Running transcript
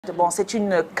Bon, c'est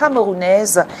une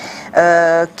Camerounaise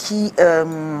qui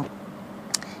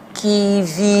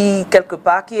vit quelque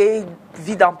part,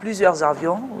 vit dans plusieurs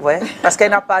avions, ouais, parce qu'elle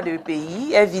n'a pas de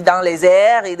pays. Elle vit dans les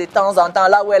airs et de temps en temps,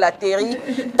 là où elle atterrit,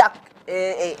 tac,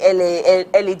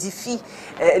 elle édifie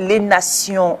les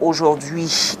nations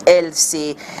aujourd'hui. Elle,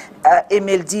 c'est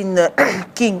Emeldine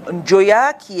King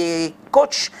Njoya, qui est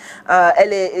coach.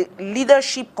 Elle est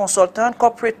leadership consultant,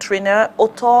 corporate trainer,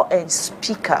 author and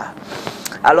speaker.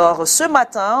 Alors, ce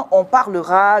matin, on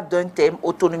parlera d'un thème,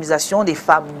 autonomisation des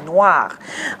femmes noires.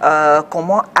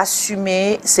 Comment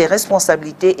assumer ses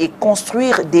responsabilités et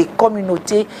construire des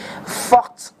communautés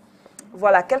fortes.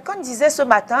 Voilà, quelqu'un disait ce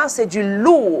matin, c'est du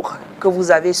lourd que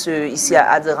vous avez ici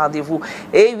à des rendez-vous.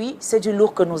 Et oui, c'est du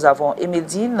lourd que nous avons.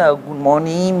 Emeldine, good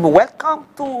morning. Welcome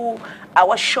to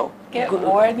our show. Good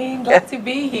morning, glad to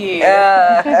be here.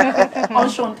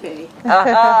 Enchantée.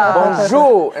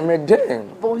 Bonjour, Emeldine.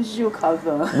 Bonjour,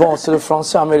 Calvin. Bon, c'est le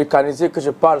français américanisé que je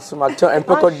parle ce matin, un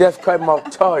peu comme Def Kai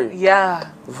Martoy. Yeah.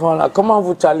 Voilà, comment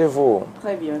vous allez-vous?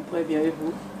 Très bien, et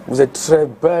vous? Vous êtes très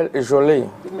belle et jolie.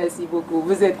 Merci beaucoup,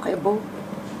 vous êtes très beau.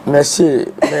 Merci,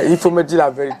 mais il faut me dire la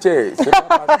vérité.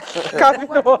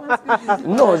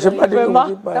 Non, je n'ai pas dit que vous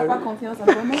dites pas. T'as pas confiance en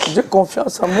toi-même? J'ai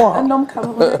confiance en moi. Un homme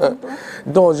camerounais comme toi?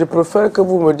 Donc, je préfère que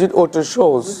vous me dites autre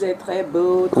chose. Vous êtes très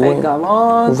beau, très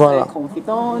galante, voilà. Très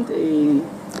confidente et...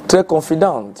 Très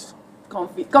confidente.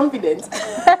 Confident.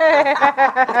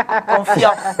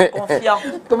 Confiant.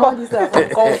 Comment on dit ça?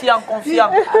 Confiant.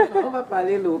 On va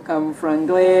parler le comme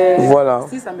franglais. Voilà.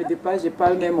 Si ça me dépasse, je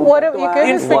parle même au Whatever, you can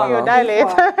Une just fois. figure your dialect.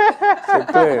 C'est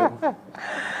clair.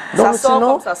 Ça Donc, sort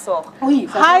sinon, comme ça sort. Oui,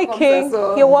 ça Hi, comme King. ça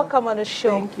sort. You're welcome on the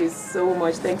show. Thank you so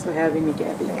much. Thanks for having me,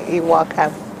 Gabby. You're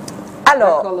welcome. That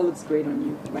Alors, color looks great on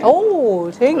you. Right? Oh,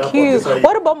 thank you.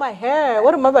 What about my hair?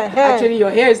 What about my hair? Actually, your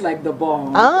hair is like the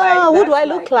bomb. Ah, like, who do I that's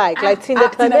look like? Like Tina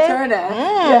Tina Turner? Turner.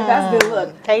 Yeah, that's the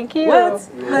look. Thank you. What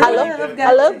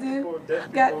I love.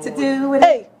 got to do with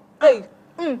Hey, hey,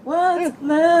 what's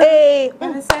love? hey,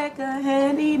 But a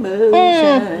second-hand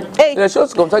emotion. hey. les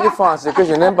choses comme ça qui font, c'est que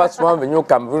je n'aime pas souvent venir au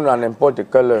Cameroun à n'importe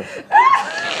quelle heure.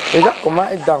 Regarde comment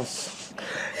elle danse.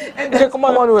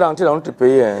 Comment nous rentrer dans notre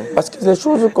pays, hein? Parce que des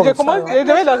choses comme ça.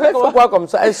 Elle faut quoi comme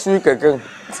ça, elle suit quelqu'un.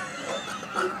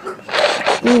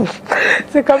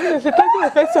 C'est comme c'est toi qui me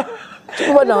fais ça.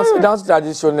 Tu vas danser danse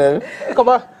traditionnelle.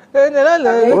 Comment? Oh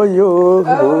yo,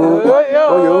 oh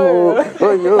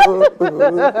yo.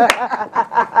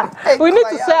 We need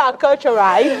to say our culture,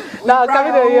 right? Now,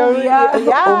 coming to you. Yeah.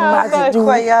 c'est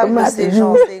incroyable ces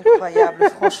gens, c'est incroyable.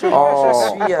 Franchement, je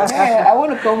suis... Yeah, I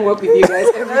want to come work with you guys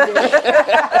every day.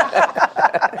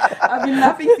 I've been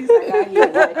laughing since I got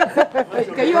here.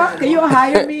 Like, can you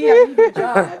hire me? I need a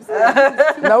job.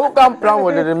 Now you can plan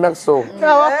with the Merceau.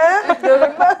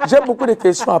 J'ai beaucoup de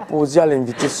questions à poser à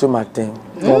l'invité ce matin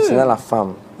concernant la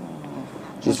femme.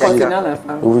 Concernant la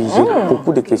femme. Oui, j'ai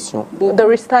beaucoup de questions.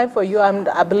 There is time for you, and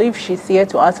I believe she's here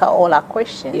to answer all our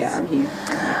questions. Yeah, I'm here.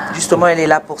 Justement, elle est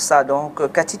là pour ça. Donc,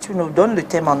 Cathy, tu nous donnes le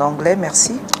thème en anglais,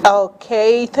 merci.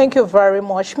 Okay, thank you very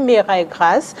much, Mira et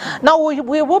Grace. Now we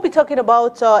will be talking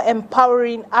about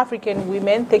empowering African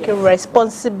women, taking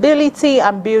responsibility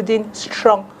and building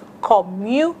strong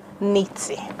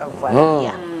community. Voilà.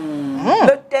 Yeah.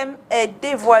 Le thème est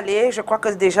dévoilé. Je crois que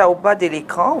déjà au bas de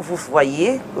l'écran, vous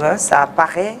voyez, hein, ça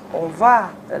apparaît. On va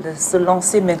se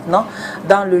lancer maintenant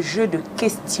dans le jeu de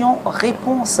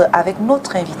questions-réponses avec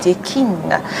notre invité King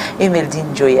Emeldine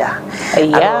Njoya.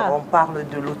 Yeah. Alors, on parle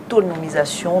de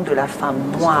l'autonomisation de la femme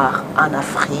noire en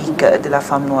Afrique, de la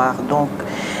femme noire. Donc,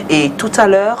 et tout à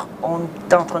l'heure, on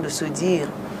est en train de se dire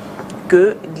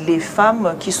que les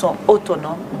femmes qui sont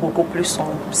autonomes, beaucoup plus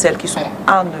sont celles qui sont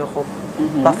en Europe.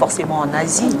 Pas forcément en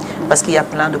Asie, parce qu'il y a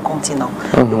plein de continents.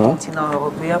 Le continent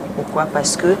européen, pourquoi?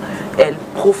 Parce qu'elles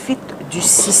profitent du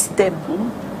système.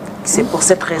 C'est pour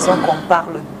cette raison qu'on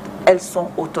parle, elles sont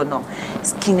autonomes.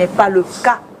 Ce qui n'est pas le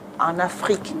cas en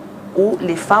Afrique, où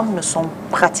les femmes ne sont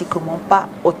pratiquement pas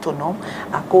autonomes,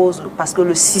 parce que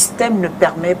le système ne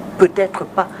permet peut-être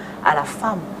pas à la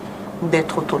femme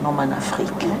d'être autonome en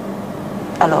Afrique.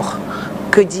 Alors,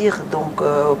 que dire donc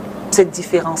cette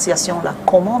différenciation-là?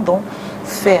 Comment donc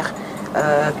faire?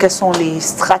 Quelles sont les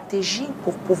stratégies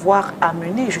pour pouvoir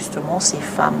amener justement ces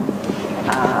femmes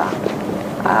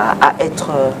à être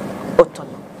autonomes?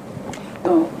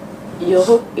 So,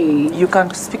 Europe is... You can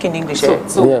speak in English.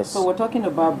 Yes. So we're talking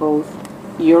about both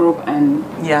Europe and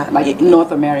Yeah. like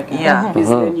North America. Yeah. Because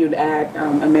then you'd add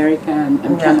America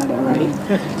and Canada, right?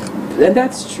 And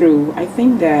that's true. I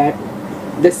think that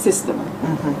the system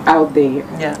out there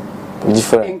Yeah.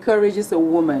 Different. encourages a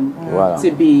woman Voilà.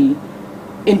 to be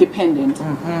independent,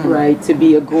 right? To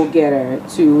be a go-getter,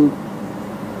 to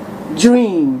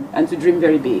dream, and to dream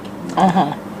very big.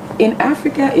 In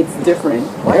Africa, it's different.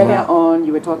 Earlier on,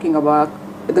 you were talking about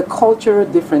the cultural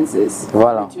differences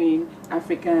between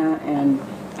Africa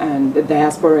and the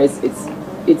diaspora.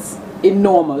 It's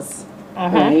enormous,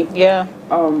 right? Yeah.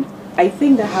 I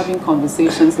think that having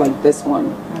conversations like this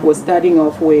one was starting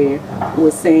off where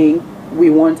we're saying we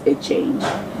want a change.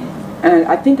 And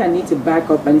I think I need to back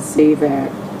up and say that,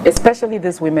 especially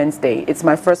this Women's Day, it's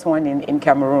my first one in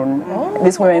Cameroon,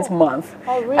 this Women's Month.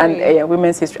 Oh, really? And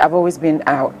Women's History, I've always been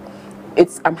out.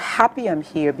 I'm happy I'm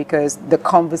here because the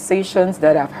conversations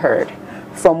that I've heard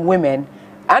from women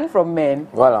and from men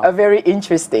are very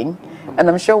interesting. And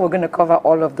I'm sure we're going to cover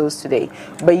all of those today.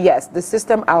 But yes, the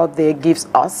system out there gives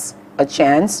us a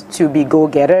chance to be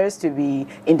go-getters, to be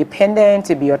independent,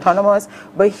 to be autonomous.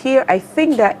 But here, I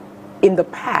think that in the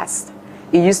past,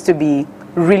 it used to be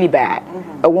really bad.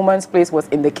 A woman's place was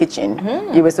in the kitchen.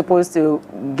 You were supposed to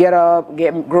get up,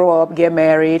 grow up, get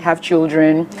married, have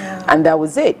children, and that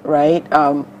was it, right?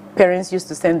 Parents used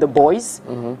to send the boys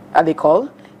à l'école.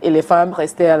 Et les femmes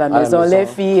restaient à la maison. Les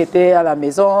filles étaient à la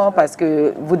maison parce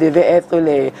que vous devez être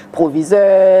les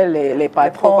proviseurs, les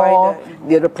patrons,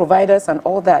 the providers and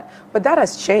all that. But that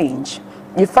has changed.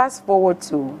 You fast forward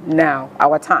to now,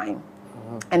 our time,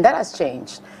 and that has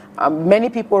changed. Many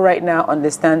people right now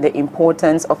understand the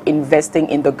importance of investing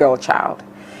in the girl child.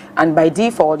 And by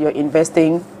default, you're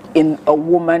investing in a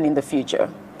woman in the future.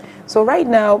 So right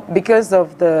now, because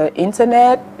of the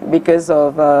internet, because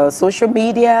of social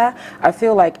media, I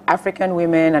feel like African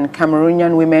women and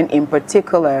Cameroonian women in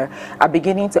particular are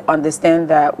beginning to understand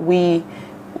that we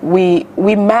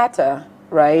matter,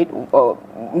 right?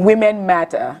 Women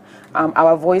matter.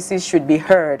 Our voices should be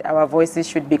heard. Our voices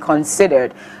should be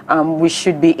considered. We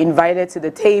should be invited to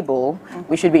the table.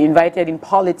 We should be invited in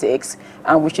politics.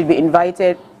 We should be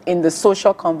invited in the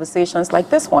social conversations like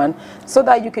this one, so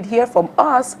that you could hear from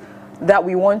us that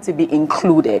we want to be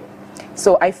included.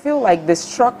 So I feel like the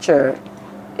structure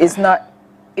is not,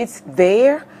 it's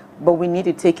there, but we need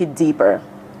to take it deeper.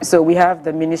 So we have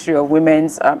the Ministry of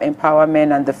Women's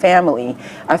Empowerment and the Family.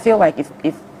 I feel like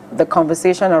if the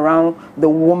conversation around the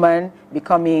woman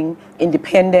becoming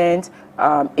independent,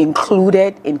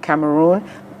 included in Cameroon,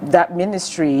 that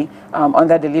ministry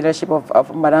under the leadership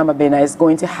of Madame Abena is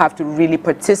going to have to really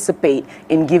participate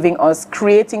in giving us,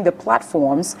 creating the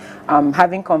platforms,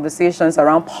 having conversations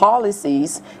around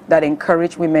policies that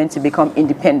encourage women to become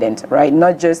independent, right?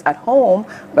 Not just at home,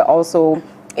 but also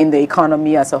in the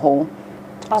economy as a whole.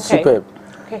 Okay. Superbe.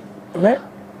 Okay. Mais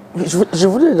je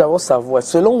voulais d'abord savoir,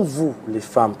 selon vous, les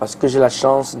femmes, parce que j'ai la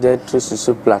chance d'être sur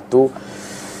ce plateau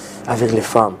avec les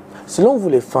femmes, selon vous,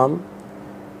 les femmes,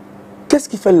 qu'est-ce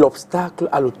qui fait l'obstacle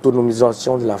à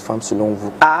l'autonomisation de la femme selon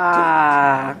vous?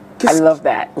 I love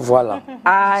that. Voilà.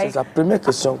 C'est la première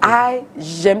question.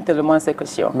 J'aime tellement cette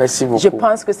question. Merci beaucoup. Je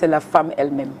pense que c'est la femme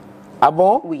elle-même. Ah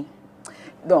bon? Oui.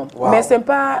 Donc, mais c'est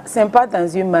pas dans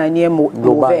une manière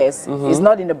mauvaise. It's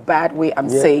not in a bad way I'm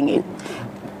saying it.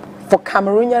 For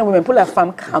Cameroonian women, pour la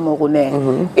femme camerounaise,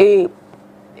 et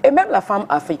même la femme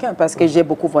africaine, parce que j'ai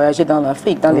beaucoup voyagé dans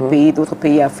l'Afrique, dans les pays, d'autres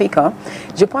pays africains,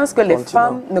 je pense que les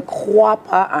femmes ne croient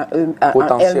pas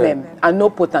en elles-mêmes, à nos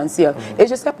potentiels. Et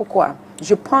je sais pourquoi.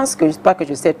 Je pense que, pas que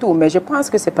je sais tout, mais je pense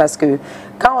que c'est parce que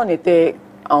quand on était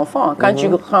enfant, quand we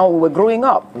were growing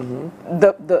up,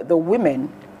 the women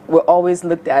were always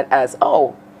looked at as,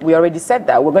 oh, we already said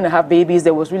that, we're going to have babies.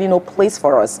 There was really no place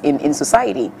for us in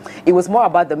society. It was more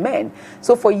about the men.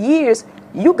 So for years,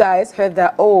 you guys heard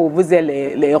that, oh, vous êtes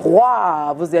les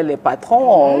rois, vous êtes les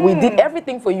patrons. We did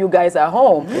everything for you guys at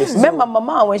home. Remember,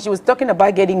 Mama, when she was talking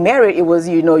about getting married, it was,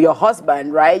 you know, your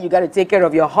husband, right? You got to take care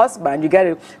of your husband. You got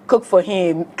to cook for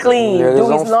him, clean,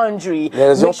 do his laundry,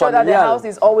 make sure that the house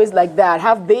is always like that,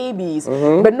 have babies.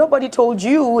 But nobody told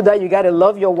you that you got to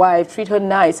love your wife, treat her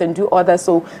nice, and do all that.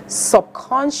 So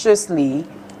subconsciously,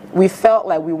 we felt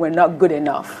like we were not good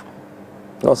enough.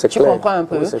 Non, c'est clair. Tu comprends un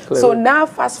peu? Oui, so now,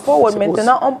 fast forward,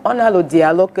 maintenant, on a le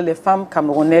dialogue que les femmes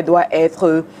camerounaises doivent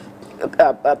être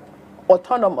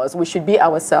autonomous. We should be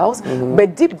ourselves.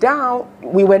 But deep down,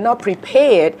 we were not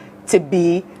prepared to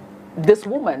be this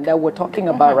woman that we're talking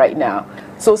about right now.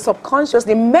 So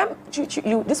subconsciously,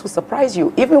 this will surprise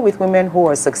you, even with women who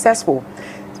are successful,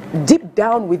 deep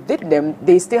down within them,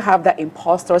 they still have that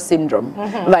imposter syndrome.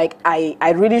 Like,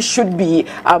 I really should be,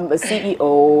 I'm a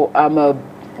CEO, I'm a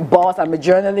boss, I'm a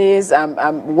journalist,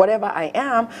 I'm whatever I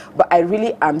am, but I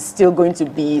really am still going to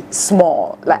be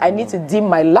small. Like, I need to dim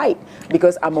my light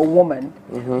because I'm a woman.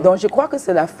 Donc, je crois que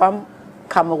c'est la femme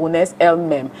camerounaises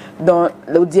elles-mêmes. Donc,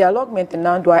 le dialogue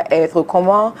maintenant doit être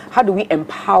comment, how do we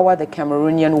empower the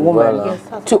Cameroonian woman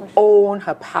to own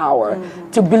her power,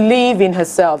 to believe in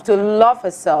herself, to love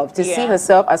herself, to see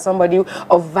herself as somebody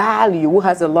of value who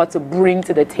has a lot to bring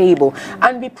to the table,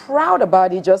 and be proud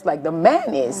about it just like the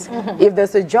man is. If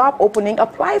there's a job opening,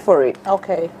 apply for it.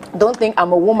 Okay. Don't think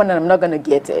I'm a woman and I'm not going to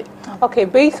get it. Okay,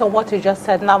 based on what you just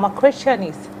said, now my question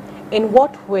is, in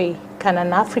what way can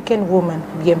an African woman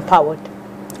be empowered?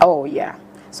 Oh, yeah.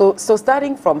 So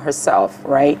starting from herself,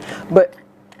 right? But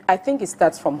I think it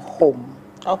starts from home.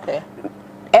 Okay.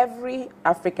 Every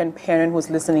African parent who's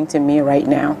listening to me right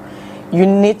now, you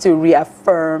need to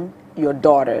reaffirm your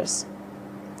daughters,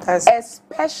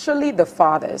 especially the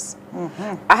fathers.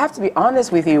 I have to be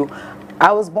honest with you.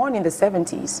 I was born in the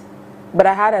 70s, but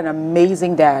I had an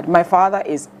amazing dad. My father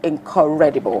is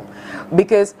incredible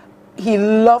because he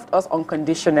loved us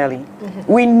unconditionally.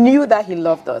 We knew that he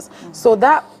loved us. So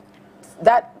that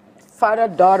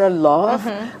father-daughter love,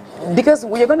 because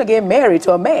you're going to get married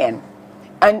to a man,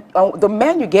 and the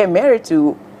man you get married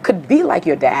to could be like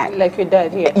your dad. Like your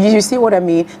dad, yeah. You see what I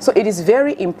mean? So it is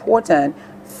very important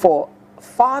for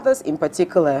fathers in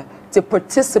particular to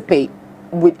participate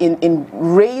in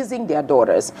raising their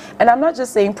daughters. And I'm not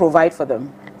just saying provide for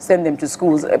them, send them to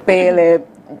schools, payer les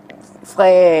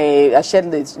frais,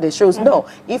 achète les choses. No,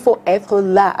 il faut être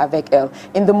là avec elles.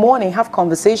 In the morning, have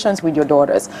conversations with your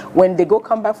daughters. When they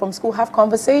come back from school, have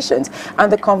conversations.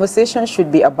 And the conversation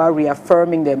should be about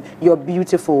reaffirming them. You're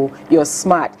beautiful, you're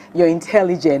smart, you're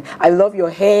intelligent. I love your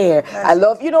hair. I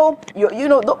love, you know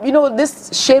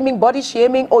this shaming, body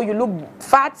shaming. Oh, you look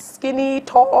fat, skinny,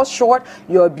 tall, short.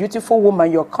 You're a beautiful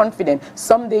woman. You're confident.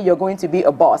 Someday you're going to be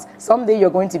a boss. Someday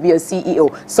you're going to be a CEO.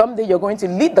 Someday you're going to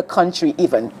lead the country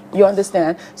even. You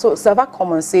understand? So ça va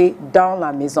commencer dans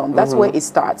la maison. That's where it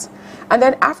starts. And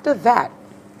then after that,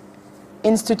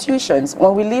 institutions,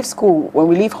 when we leave school, when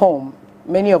we leave home,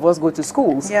 many of us go to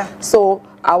schools. Yeah. So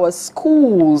our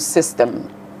school system,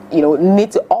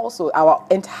 need to also, our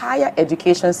entire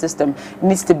education system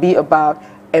needs to be about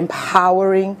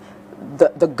empowering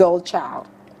the girl child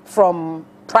from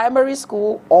primary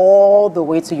school all the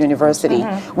way to university.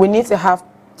 We need to have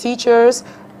teachers,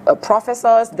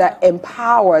 professors that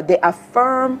empower, they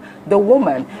affirm the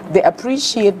woman, they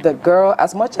appreciate the girl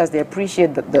as much as they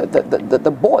appreciate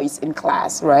the boys in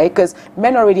class, right? Because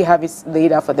men already have it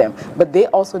laid out for them, but they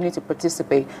also need to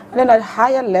participate. And then at a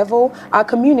higher level, our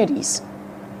communities,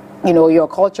 your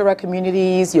cultural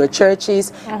communities, your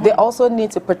churches, they also need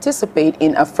to participate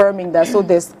in affirming that, so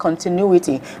there's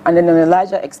continuity, and then on a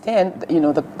larger extent,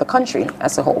 the country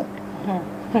as a whole.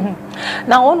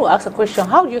 Now I want to ask a question.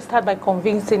 How do you start by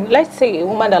convincing, let's say a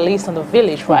woman that lives in the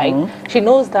village, right? She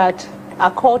knows that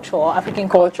our culture, African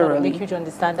culture, will make you to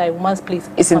understand that a woman's place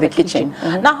is in the kitchen.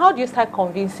 Now how do you start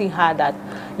convincing her that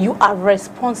you are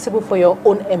responsible for your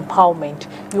own empowerment?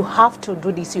 You have to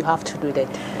do this, you have to do that.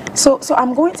 So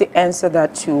I'm going to answer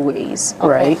that two ways,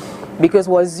 right? Because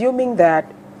we're assuming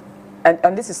that,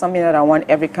 and this is something that I want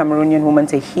every Cameroonian woman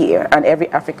to hear and every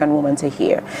African woman to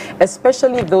hear,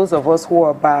 especially those of us who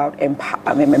are about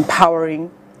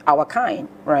empowering our kind,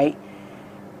 right?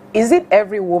 Is it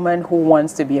every woman who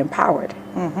wants to be empowered?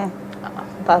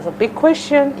 That's a big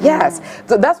question. Yes.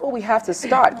 So that's what we have to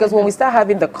start, because when we start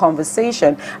having the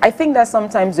conversation, I think that's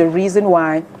sometimes the reason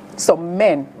why some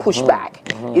men push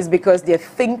back is because they're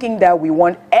thinking that we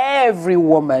want every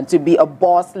woman to be a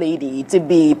boss lady, to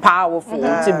be powerful,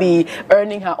 to be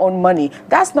earning her own money.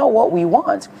 That's not what we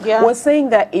want. We're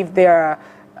saying that if there are,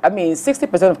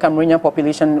 60% of Cameroonian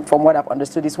population, from what I've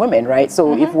understood, is women, right?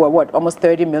 So if we're, almost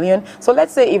 30 million. So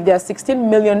let's say if there are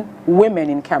 16 million women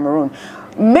in Cameroon,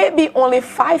 maybe only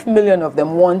 5 million of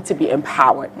them want to be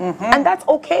empowered. And that's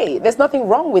okay. There's nothing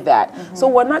wrong with that. So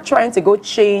we're not trying to go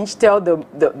tell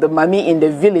the mommy in the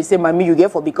village, say, mommy, you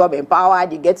get for become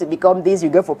empowered, you get to become this, you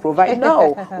get for provide.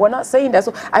 No, we're not saying that.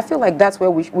 So I feel like that's where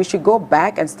we should go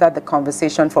back and start the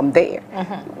conversation from there.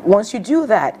 Once you do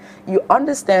that, you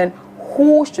understand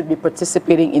who should be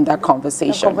participating in that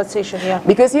conversation.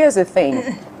 Because here's the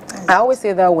thing. I always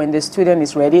say that when the student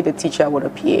is ready, the teacher will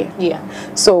appear.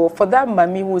 So for that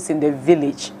mommy who's in the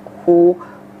village who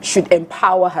should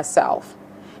empower herself,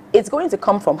 it's going to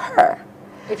come from her.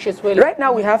 If she's willing. Right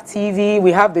now we have TV,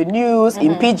 we have the news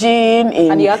in Pidgin,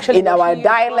 in our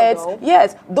dialects.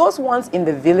 Yes, those ones in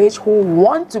the village who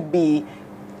want to be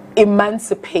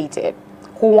emancipated,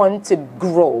 who want to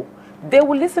grow, they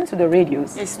will listen to the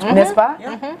radios, n'est-ce pas?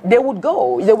 They would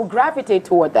go, they would gravitate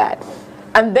toward that.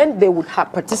 and then they would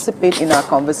participate in our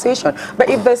conversation. But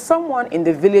if there's someone in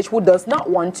the village who does not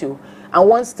want to, and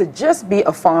wants to just be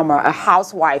a farmer, a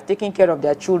housewife, taking care of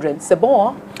their children, c'est bon,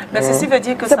 hein? Mais ceci veut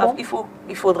dire que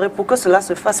il faudrait, pour que cela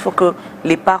se fasse, il faut que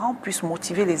les parents puissent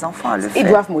motiver les enfants à le faire. Ils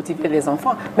doivent motiver les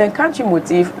enfants. Mais quand tu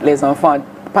motives les enfants,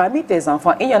 parmi tes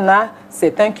enfants, il y en a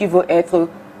certains qui veulent être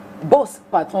boss,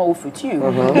 patron au futur.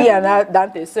 Il y en a dans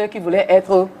tes soeurs qui voulaient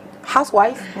être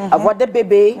housewife, avoir des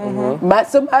bébés,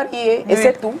 se marier, et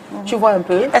c'est tout. Tu vois un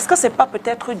peu. Est-ce que c'est pas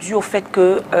peut-être dû au fait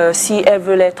que si elles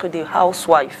veulent être des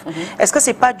housewives, est-ce que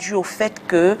c'est pas dû au fait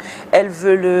que elles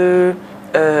veulent,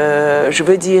 je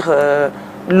veux dire,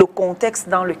 le contexte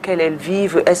dans lequel elles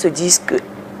vivent, elles se disent que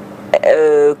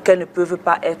qu'elles ne peuvent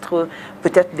pas être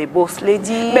peut-être des boss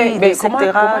ladies, etc.,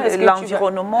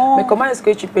 l'environnement. Mais comment est-ce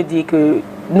que tu peux dire que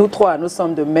nous trois, nous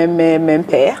sommes de même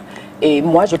père? Et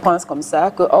moi, je pense comme ça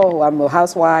que, oh, I'm a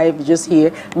housewife, just here.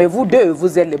 Mais vous deux,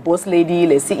 vous êtes les boss ladies,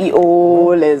 les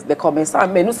CEO, les commerçants.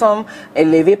 Mais nous sommes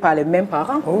élevés par les mêmes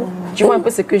parents. Tu vois un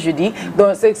peu ce que je dis?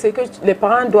 Donc, c'est que les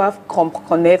parents doivent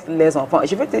connaître les enfants.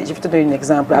 Je vais te donner un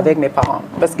exemple avec mes parents.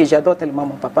 Parce que j'adore tellement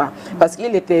mon papa. Parce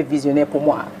qu'il était visionnaire pour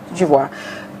moi. Tu vois?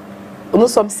 Nous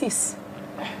sommes 6.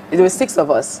 There were 6 of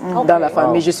us dans la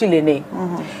famille. Je suis l'aîné.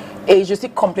 Et je suis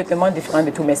complètement différente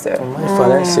de tous mes sœurs.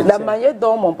 La manière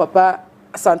dont mon papa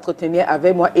s'entretenait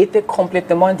avec moi était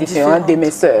complètement différente de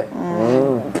mes sœurs.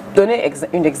 Donner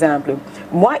un exemple.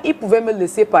 Moi, il pouvait me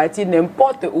laisser partir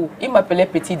n'importe où. Il m'appelait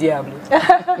Petit Diable.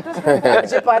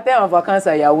 Je partais en vacances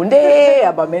à Yaoundé,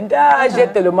 à Bamenda. J'ai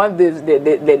tellement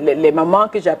les mamans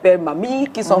que j'appelle mamie,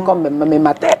 qui sont comme mes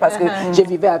matères, parce que je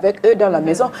vivais avec eux dans la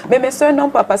maison. Mais mes sœurs non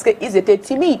pas, parce qu'ils étaient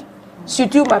timides.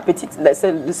 Surtout ma petite,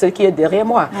 celle qui est derrière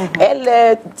moi. Elle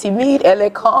est timide, elle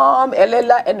est calme, elle est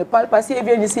là, elle ne parle pas. Si elle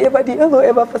vient ici, elle va dire, oh,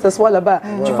 elle va s'asseoir là-bas.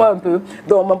 Tu vois un peu.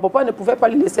 Donc mon papa ne pouvait pas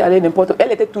lui laisser aller n'importe où.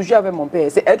 Elle était toujours avec mon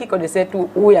père. C'est elle qui connaissait tout,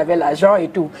 où il y avait l'argent et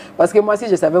tout. Parce que moi, si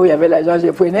je savais où il y avait l'argent,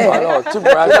 je prenais. Alors, tu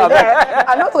brassais avec.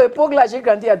 À notre époque, là, j'ai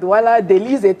grandi à Douala.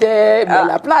 Délise était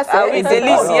la place. Ah oui,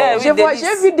 Délise, j'ai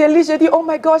vu Délise, j'ai dit, oh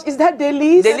my gosh, is that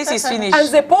Délise? Délise is finished. And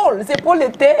Zépol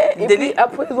était. Et puis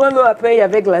après, il y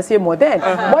avait Glacier moderne.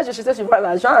 Moi, je cherchais souvent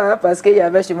l'argent parce qu'il y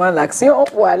avait souvent l'action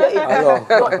pour aller.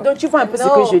 Donc, tu vois un peu ce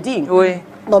que je dis. Oui.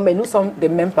 Non, mais nous sommes des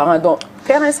mêmes parents. Donc,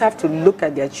 parents have to look at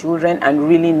their children and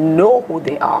really know who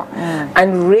they are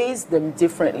and raise them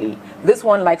differently. This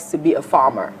one likes to be a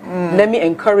farmer. Let me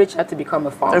encourage her to become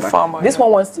a farmer. This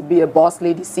one wants to be a boss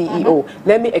lady CEO.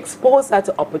 Let me expose her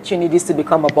to opportunities to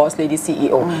become a boss lady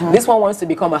CEO. This one wants to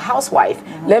become a housewife.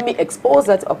 Let me expose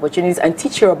her to opportunities and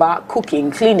teach her about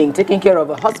cooking, cleaning, taking care of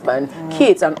a husband,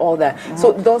 kids and all that.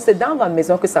 So, donc, c'est dans la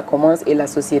maison que ça commence et la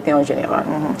société en général.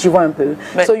 Tu vois un peu?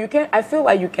 So, I feel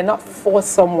like you cannot force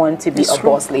someone to be a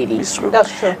boss lady. That's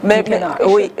true. Mais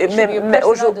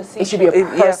aujourd'hui, it should be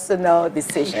a personal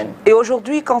decision. Et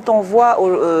aujourd'hui, quand on voit,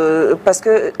 parce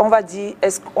que on va dire,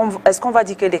 est-ce qu'on va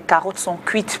dire que les carottes sont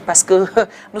cuites parce que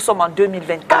nous sommes en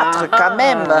 2024 quand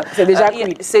même. C'est déjà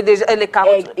cuit. C'est déjà les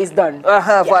carottes. Egg is done.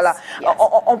 Voilà.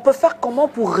 On peut faire comment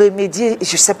pour remédier?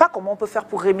 Je sais pas comment on peut faire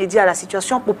pour remédier à la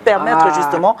situation pour permettre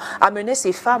justement amener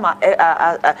ces femmes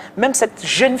même cette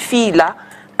jeune fille là,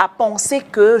 à penser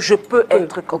que je peux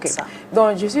être comme ça.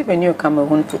 Donc, je suis venue au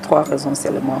Cameroun pour 3 raisons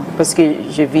seulement. Parce que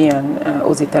je vis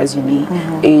aux États-Unis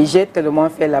et j'ai tellement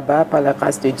fait là-bas par la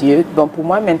grâce de Dieu. Donc, pour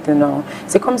moi maintenant,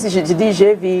 c'est comme si je dis,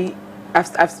 j'ai vu,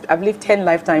 I've lived 10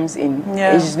 lifetimes et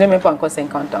je n'ai même pas encore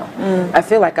 50 ans. I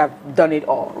feel like I've done it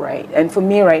all, right? And for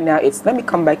me right now, it's let me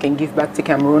come back and give back to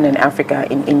Cameroon and Africa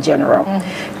in general.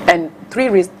 And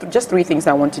just 3 things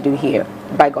I want to do here,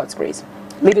 by God's grace.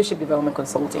 Leadership Development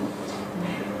Consulting.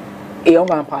 Et on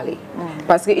va en parler.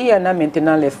 Parce qu'il y en a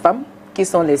maintenant les femmes qui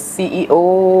sont les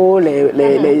CEO,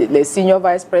 les senior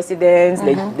vice presidents,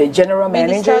 les general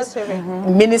managers,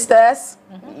 ministers,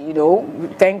 you know,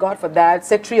 thank God for that,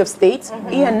 Secretary of State.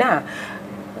 Il y en a.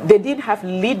 They didn't have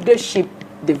leadership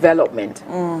development.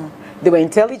 They were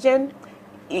intelligent,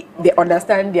 they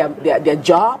understand their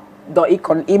job, donc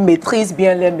ils maîtrisent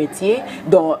bien leur métier.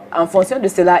 Donc en fonction de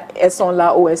cela, elles sont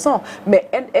là où elles sont. Mais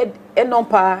elles n'ont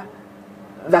pas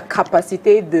la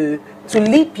capacité to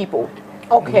lead people.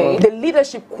 Okay. The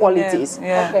leadership qualities.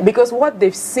 Okay. Because what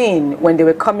they've seen when they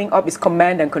were coming up is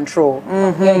command and control.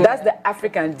 That's the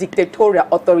African dictatorial,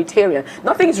 authoritarian.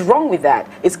 Nothing is wrong with that.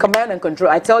 It's command and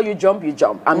control. I tell you jump, you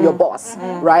jump. I'm your boss,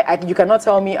 right? You cannot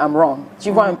tell me I'm wrong.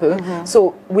 Tu vois un peu?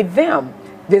 So with them,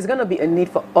 there's going to be a need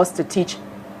for us to teach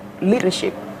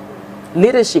leadership.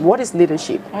 Leadership, what is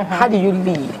leadership? How do you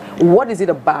lead? What is it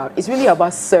about? It's really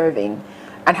about serving.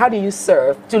 And how do you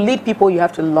serve? To lead people, you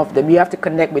have to love them. You have to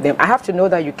connect with them. I have to know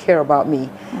that you care about me,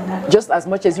 just as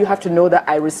much as you have to know that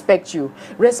I respect you.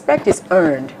 Respect is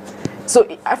earned. So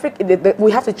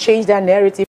we have to change that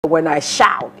narrative. When I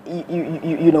shout,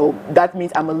 you know, that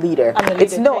means I'm a leader.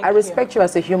 It's no, I respect you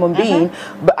as a human being,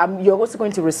 but you're also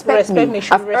going to respect me.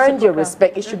 I've earned your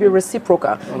respect. It should be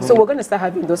reciprocal. So we're going to start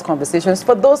having those conversations.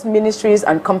 For those ministries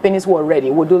and companies who are ready,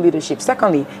 we'll do leadership.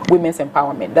 Secondly, women's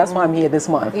empowerment. That's why I'm here this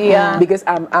month. Yeah. Because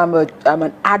I'm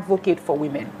an advocate for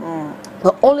women.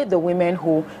 But only the women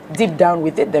who, deep down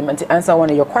within them, and to answer one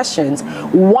of your questions,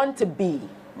 want to be.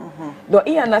 Donc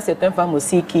il y en a certaines femmes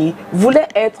aussi qui voulaient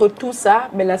être tout ça,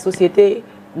 mais la société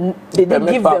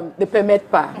ne permettent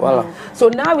pas. Voilà. So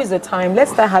now is the time.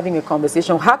 Let's start having a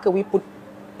conversation. How can we put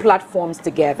platforms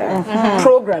together,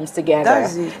 programs together,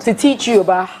 to teach you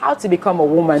about how to become a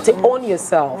woman, to own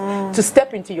yourself, to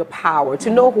step into your power, to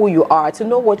know who you are, to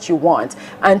know what you want,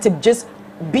 and to just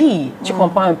be.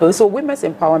 So women's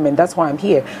empowerment, that's why I'm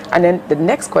here. And then the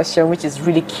next question, which is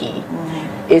really key,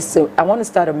 is I want to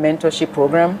start a mentorship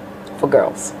program for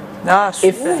girls.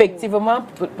 Effectivement,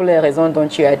 pour les raisons dont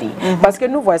tu as dit. Parce que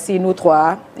nous voici, nous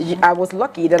trois, I was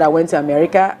lucky that I went to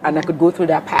America and I could go through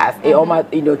that path. Et all my,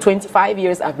 25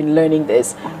 years I've been learning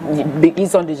this.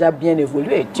 Ils ont déjà bien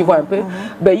évolué, tu vois un peu.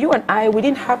 But you and I, we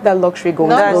didn't have that luxury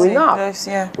growing up,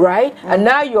 right? And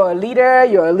now you're a leader,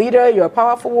 you're a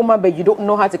powerful woman, but you don't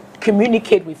know how to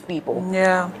communicate with people.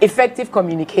 Effective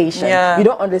communication. You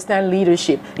don't understand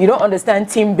leadership. You don't understand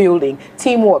team building,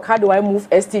 teamwork. How do I move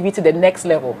STV to the next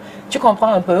level? Tu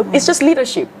comprends un peu? It's just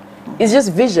leadership. It's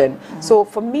just vision. So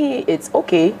for me, it's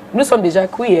okay. Nous sommes déjà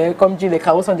queer, comme dit les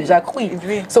carreaux sont déjà queer.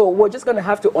 So we're just going to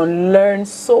have to unlearn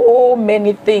so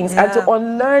many things. And to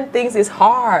unlearn things is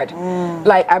hard.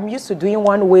 Like I'm used to doing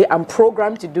one way. I'm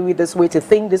programmed to do it this way, to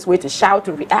think this way, to shout,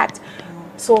 to react.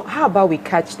 So how about we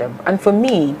catch them? And for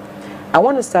me, I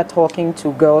want to start talking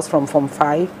to girls from Form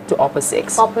 5 to Upper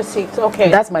 6. Upper 6, okay.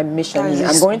 That's my mission.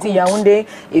 I'm going to Yaoundé.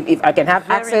 If I can have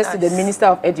access to the Minister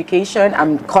of Education,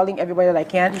 I'm calling everybody that I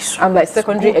can. I'm like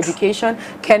secondary education.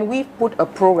 Can we put a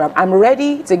program? I'm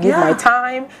ready to give my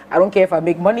time. I don't care if I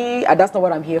make money. That's not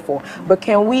what I'm here for. But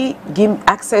can we give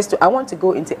access to, I want to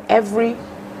go into every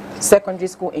secondary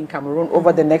school in Cameroon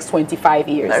over the next 25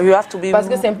 years. You have to be. Parce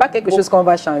que c'est pas quelque chose qu'on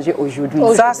va changer aujourd'hui.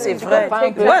 Ça c'est vrai.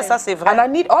 Ouais, ça c'est vrai. And I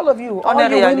need all of you, all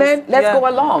you women. Let's go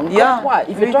along. Yeah. What?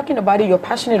 If you're talking about it, you're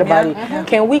passionate about it.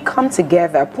 Can we come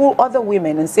together, pull other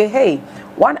women, and say, hey,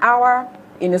 1 hour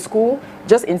in a school,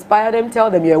 just inspire them, tell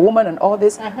them you're a woman and all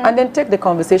this, and then take the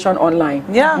conversation online.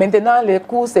 Maintenant, les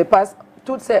cours se passent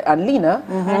toutes en ligne,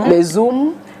 les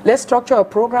Zoom. Let's structure a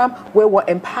program where we're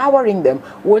empowering them,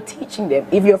 we're teaching them.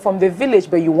 If you're from the village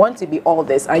but you want to be all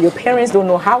this and your parents don't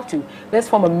know how to, let's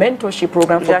form a mentorship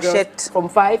program for girls from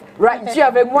 5. Right? Tu es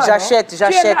avec moi? J'achète.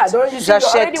 J'achète.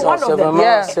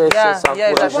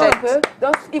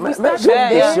 Donc, if you start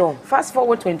there, fast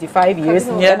forward 25 years,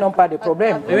 elles n'ont pas de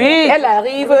problème. Elle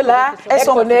arrive là, elle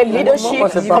connaît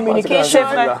leadership, communication.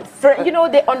 You know,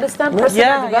 they understand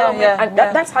personal development, and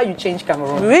that's how you change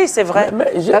Cameroon. Oui, c'est vrai.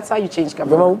 That's how you change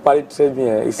Cameroon. Vous parlez très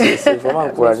bien, c'est vraiment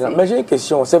encourageant. Mais j'ai une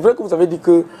question. C'est vrai que vous avez dit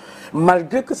que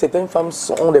malgré que certaines femmes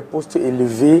ont des postes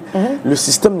élevés, le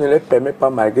système ne leur permet pas,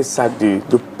 malgré ça, de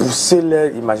pousser leur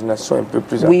imagination un peu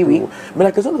plus à plus haut. Mais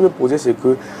la question que je veux poser, c'est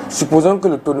que, supposons que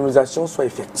l'autonomisation soit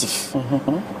effective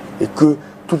et que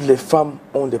toutes les femmes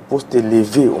ont des postes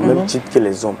élevés au même titre que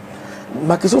les hommes.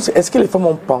 Ma question, c'est est-ce que les femmes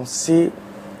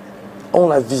ont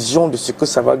la vision de ce que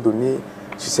ça va donner?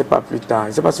 Je ne sais pas plus tard. Je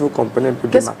ne sais pas si vous comprenez un peu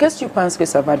bien. Qu'est-ce que tu penses que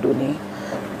ça va donner?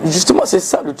 Justement, c'est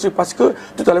ça le truc. Parce que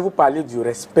tout à l'heure, vous parliez du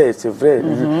respect. C'est vrai.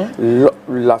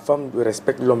 La femme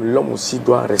respecte l'homme. L'homme aussi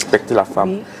doit respecter la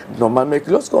femme. Normalement, mais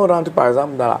lorsqu'on rentre, par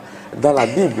exemple, dans la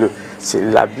Bible,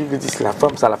 la Bible dit que c'est la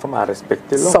femme à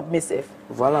respecter l'homme. Submissive.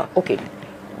 Voilà. OK.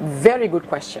 Very good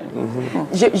question.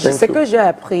 Ce que j'ai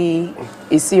appris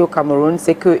ici au Cameroun,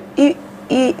 c'est que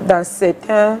dans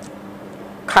certains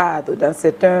cadre, dans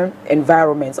certains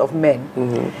environments of men,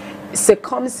 c'est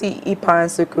comme s'ils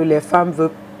pensent que les femmes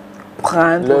veulent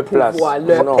prendre le pouvoir,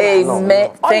 leur place.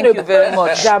 Mais on ne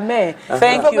peut jamais.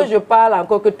 Il faut que je parle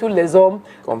encore que tous les hommes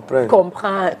comprennent.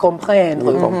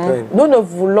 Nous ne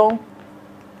voulons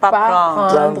pas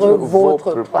prendre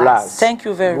votre place. Thank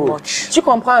you very much. Tu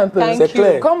comprends un peu? C'est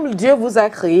clair. Comme Dieu vous a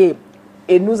créé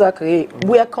et nous a créé,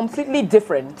 we are completely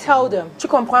different. Tell them. Tu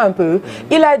comprends un peu?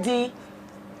 Il a dit,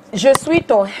 je suis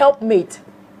ton helpmate.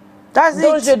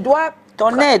 Donc je dois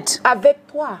ton aide avec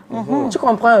toi. Tu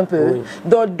comprends un peu?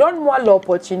 Donc donne-moi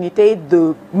l'opportunité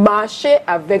de marcher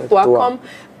avec toi comme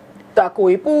ta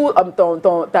co-épouse,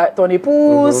 ton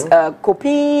épouse,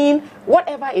 copine,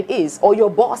 whatever it is, or your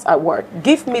boss at work.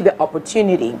 Give me the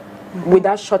opportunity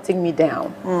without shutting me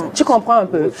down. Tu comprends un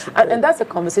peu? And that's a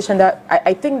conversation that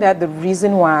I think that the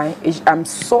reason why, I'm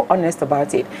so honest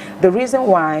about it, the reason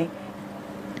why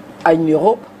en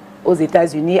Europe, aux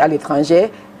États-Unis, à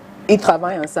l'étranger, ils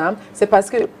travaillent ensemble, c'est parce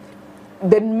que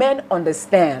the men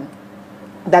understand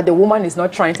that the woman is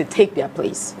not trying to take their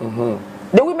place.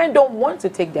 The women don't want to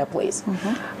take their place.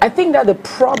 I think that the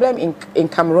problem in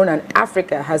Cameroon and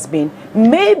Africa has been,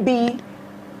 maybe,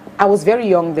 I was very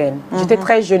young then. J'étais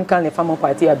très jeune quand les femmes ont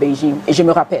parti à Beijing, et je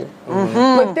me rappelle.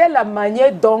 Peut-être la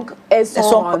manière dont elles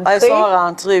sont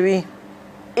rentrées, oui.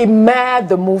 It made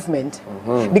the movement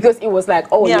because it was like,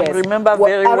 oh yes. I remember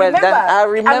very well. I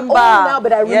remember. I'm old now,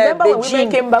 but I remember when women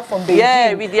came back from Beijing.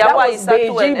 Yeah, with the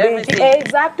Beijing and everything.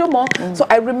 Exactement. So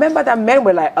I remember that men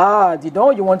were like,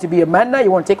 you want to be a man now? You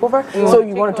want to take over? So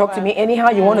you want to talk to me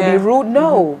anyhow? You want to be rude?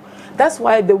 No. That's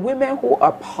why the women who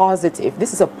are positive,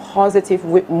 this is a positive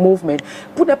movement.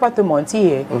 Pour ne pas te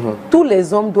mentir, tous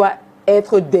les hommes doivent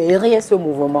être derrière ce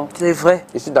mouvement. C'est vrai.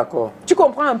 Je suis d'accord. Tu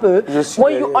comprends un peu?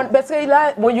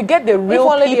 When you get the real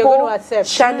people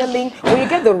channeling, when you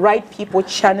get the right people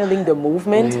channeling the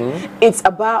movement, it's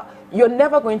about, you're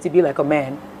never going to be like a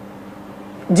man.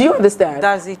 Do you understand?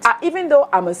 That's it. Even though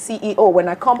I'm a CEO, when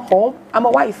I come home, I'm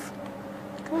a wife.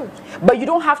 But you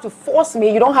don't have to force me.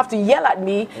 You don't have to yell at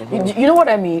me. You know what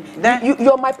I mean?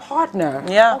 You're my partner.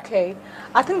 Yeah. Okay.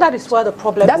 I think that is where the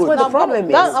problem is. That's where the problem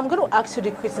is. I'm going to ask you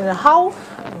the question. How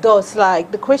does,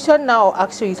 the question now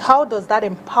actually is, how does that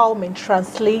empowerment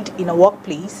translate in a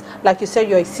workplace? Like you said,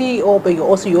 you're a CEO, but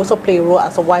you also play a role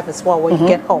as a wife as well when you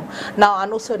get home. Now,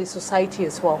 and also the society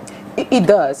as well. It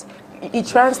does. It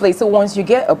translates. So once you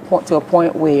get to a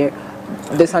point where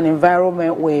there's an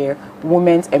environment where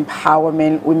women's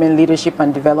empowerment, women leadership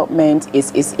and development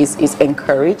is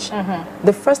encouraged,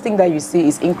 the first thing that you see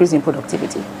is increase in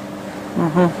productivity.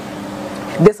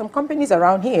 There's some companies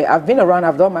around here, I've been around,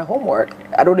 I've done my homework,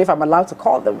 I don't know if I'm allowed to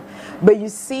call them, but you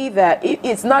see that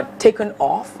it's not taken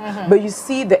off, but you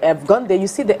see I've gone there, you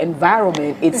see the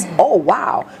environment, it's, oh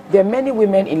wow, there are many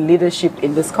women in leadership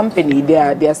in this company, they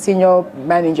are senior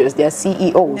managers, they are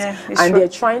CEOs, and they're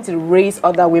trying to raise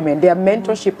other women, there are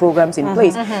mentorship programs in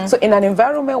place. So in an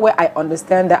environment where I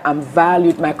understand that I'm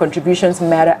valued, my contributions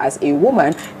matter as a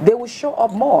woman, they will show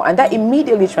up more, and that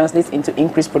immediately translates into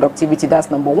increased productivity. That's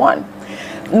number one.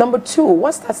 Number two,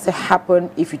 what starts to happen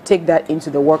if you take that into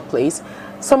the workplace?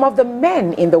 Some of the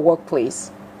men in the workplace,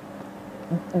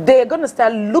 they're going to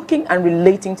start looking and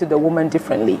relating to the woman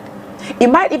differently. It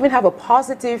might even have a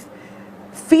positive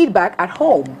feedback at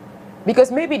home,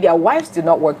 because maybe their wives do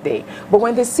not work there. But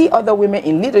when they see other women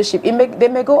in leadership, they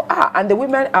may go, and the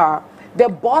women are, they're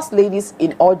boss ladies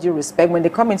in all due respect. When they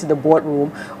come into the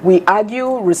boardroom, we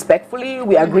argue respectfully,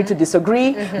 we agree to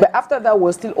disagree, but after that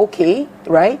we're still okay,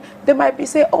 right? They might be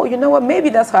say, oh, you know what, maybe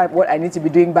that's what I need to be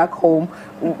doing back home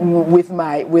with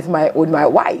my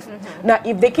wife. Now,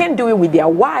 if they can't do it with their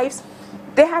wives,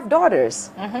 they have daughters.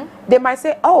 They might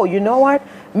say, oh, you know what,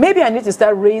 maybe I need to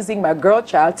start raising my girl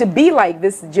child to be like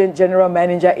this general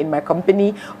manager in my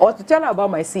company, or to tell her about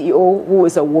my CEO who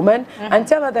is a woman, and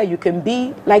tell her that you can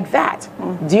be like that.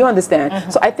 Do you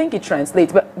understand? So I think it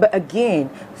translates, but again,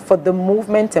 for the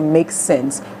movement to make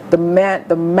sense, the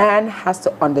man has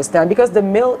to understand, because the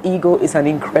male ego is an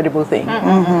incredible thing.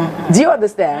 Do you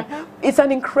understand? It's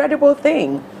an incredible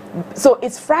thing. So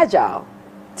it's fragile,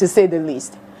 to say the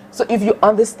least. So if you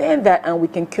understand that, and we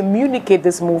can communicate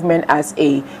this movement as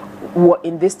we're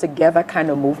in this together kind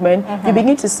of movement, you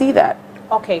begin to see that.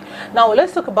 Okay, now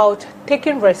let's talk about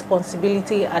taking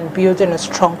responsibility and building a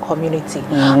strong community.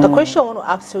 The question I want to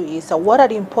ask you is, what are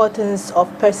the importance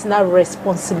of personal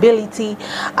responsibility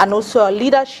and also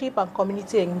leadership and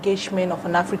community engagement of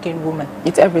an African woman?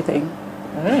 It's everything.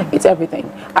 It's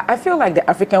everything. I feel like the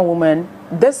African woman,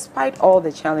 despite all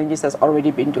the challenges, has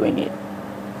already been doing it.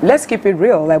 Let's keep it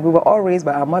real, like we were all raised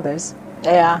by our mothers.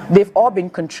 Yeah. They've all been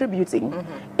contributing.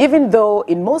 Even though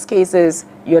in most cases,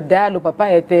 your dad, le papa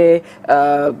était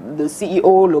le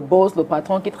CEO, le boss, le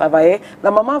patron qui travaillait, la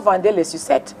maman vendait les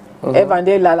sucettes. Elle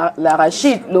vendait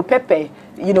l'arachide, le pépé.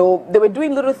 You know, they were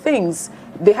doing little things.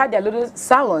 They had their little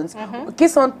salons. Qui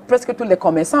sont presque tous les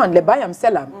commerçants, les bayam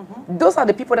selam. Those are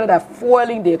the people that are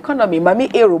fueling the economy. Mami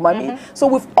Ero, Mami. So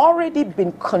we've already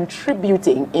been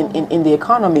contributing in the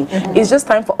economy. It's just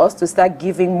time for us to start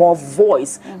giving more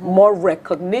voice, more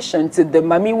recognition to the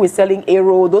Mami who is selling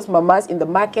Ero, those mamas in the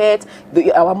market,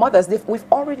 our mothers. We've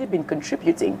already been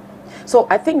contributing. So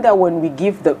I think that when we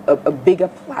give a bigger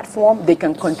platform, they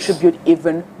can contribute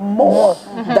even more.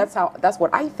 That's what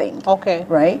I think. Okay.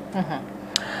 Right?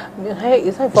 Hey,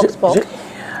 is that Vox Pop?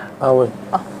 Ah oui.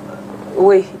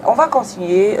 Oui, on va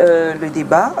continuer le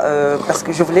débat parce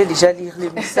que je voulais déjà lire les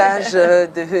messages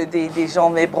des gens,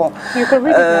 mais bon.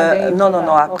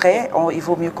 Non, après, il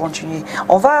vaut mieux continuer.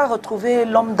 On va retrouver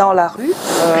l'homme dans la rue,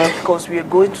 because we are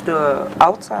going to the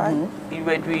outside.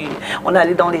 On est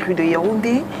allé dans les rues de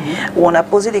Yaoundé, où on a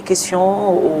posé des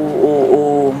questions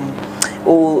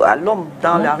à l'homme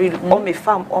dans la rue, hommes et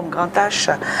femmes, hommes grand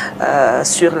H,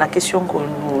 sur la question,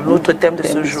 l'autre thème de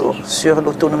ce jour, sur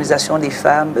l'autonomisation des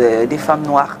femmes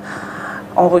noires.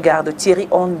 On regarde Thierry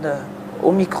Onde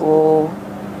au micro,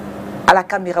 à la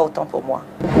caméra autant pour moi.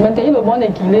 Maintenir le bon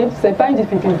équilibre, c'est pas une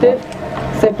difficulté,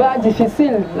 c'est pas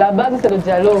difficile. La base, c'est le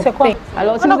dialogue. C'est quoi?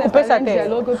 Alors, si vous avez un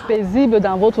dialogue paisible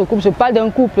dans votre couple, je parle d'un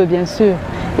couple, bien sûr.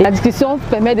 Et la discussion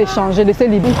permet d'échanger, de se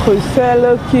libérer. Entre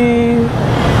celles qui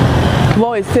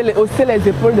vont hausser les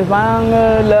épaules devant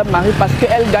leur mari parce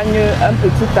qu'elles gagnent un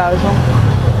petit argent.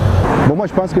 Bon, moi,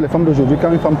 je pense que les femmes d'aujourd'hui,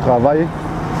 quand une femme travaille,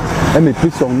 elle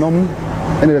méprise son homme,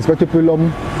 elle ne respecte plus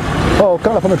l'homme. Or,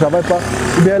 quand la femme ne travaille pas,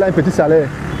 ou bien elle a un petit salaire,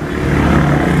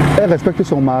 elle respecte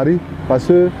son mari parce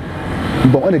que,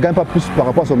 bon, elle ne gagne pas plus par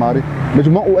rapport à son mari. Mais du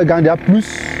moment où elle gagne déjà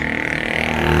plus,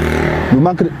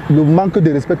 le manque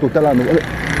de respect total, elle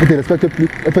ne te respecte plus,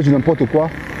 elle fait du n'importe quoi.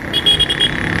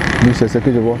 Donc, c'est ce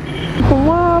que je vois. Pour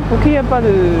moi, pour qu'il n'y ait pas de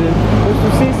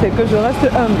soucis, c'est que je reste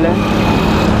humble.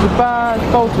 C'est pas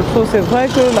autre chose. C'est vrai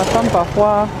que la femme,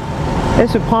 parfois, elle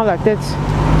se prend la tête.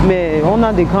 Mais on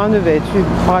a des grandes vertus.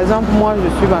 Par exemple, moi, je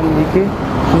suis bamiliquée.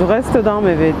 Je reste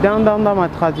dans ma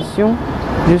tradition.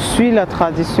 Je suis la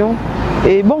tradition.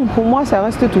 Et bon, pour moi, ça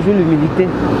reste toujours l'humilité.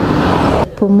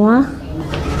 Pour moi,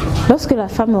 lorsque la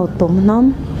femme est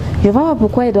autonome, je vois pas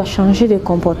pourquoi elle doit changer de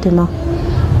comportement.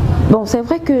 Bon, c'est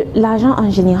vrai que l'argent en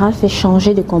général fait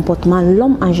changer de comportement.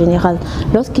 L'homme en général,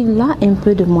 lorsqu'il a un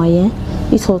peu de moyens,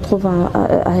 il se retrouve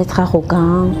à être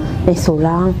arrogant,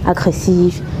 insolent,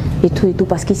 agressif et tout,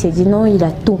 parce qu'il s'est dit non, il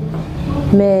a tout.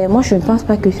 Mais moi, je ne pense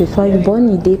pas que ce soit une bonne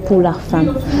idée pour la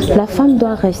femme. La femme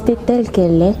doit rester telle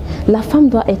qu'elle est. La femme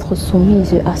doit être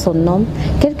soumise à son homme,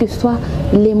 quels que soient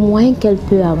les moyens qu'elle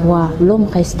peut avoir. L'homme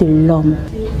reste l'homme.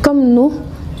 Comme nous,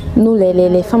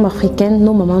 les femmes africaines,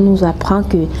 nos mamans nous apprennent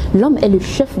que l'homme est le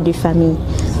chef de famille.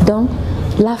 Donc,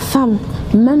 la femme,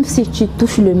 même si tu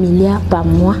touches le milliard par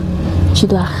mois, tu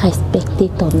dois respecter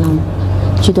ton homme.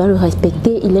 Tu dois le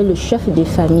respecter, il est le chef de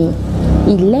famille.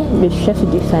 Il est le chef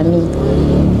de famille.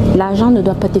 L'argent ne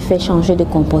doit pas te faire changer de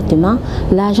comportement.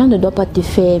 L'argent ne doit pas te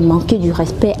faire manquer du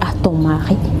respect à ton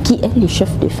mari, qui est le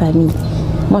chef de famille.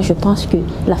 Moi, je pense que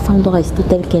la femme doit rester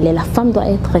telle qu'elle est. La femme doit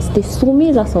rester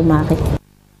soumise à son mari.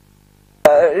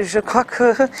 Je crois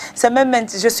que c'est même.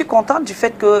 Je suis contente du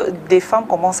fait que des femmes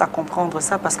commencent à comprendre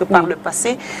ça parce que par le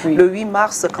passé, le 8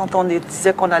 mars, quand on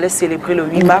disait qu'on allait célébrer le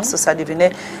 8 mars,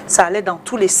 ça allait dans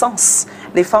tous les sens.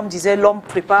 Les femmes disaient l'homme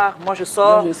prépare, moi je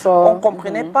sors. On ne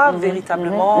comprenait pas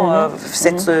véritablement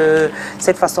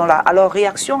cette façon-là. Alors,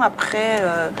 réaction après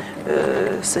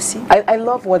ceci? I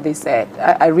love what they said.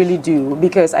 I really do,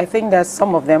 because I think that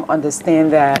some of them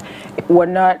understand that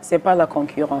c'est pas la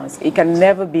concurrence. It can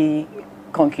never be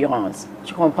concurrence.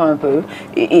 Tu comprends un peu?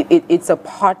 It's a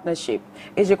partnership.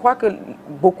 Et je crois que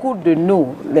beaucoup de nous,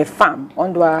 les femmes, on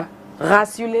doit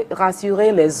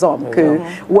rassurer les hommes que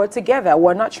we're together,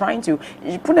 we're not trying to.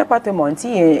 Pour ne pas te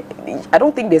mentir, I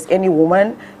don't think there's any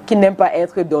woman qui n'aime pas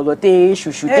être dorlotée,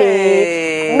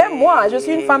 chouchoutée. Même moi, je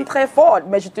suis une femme très forte,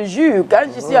 mais je te jure, quand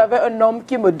je suis avec un homme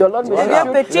qui me dorlote,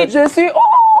 je suis...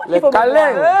 Les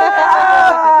câlins.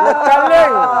 Les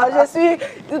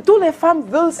câlins. Toutes les femmes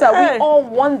veulent ça. We all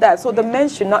want that. So the men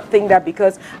should not think that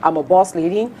because I'm a boss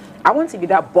lady, I want to be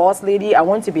that boss lady, I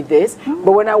want to be this.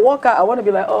 But when I walk out, I want to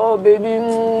be like, oh baby,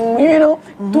 you know.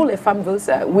 Toutes les femmes veulent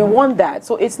ça. We want that.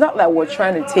 So it's not like we're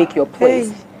trying to take your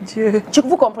place.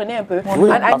 Vous comprenez un peu? Oui,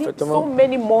 and I need so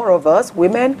many more of us,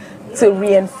 women, to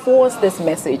reinforce this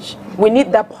message. We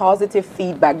need that positive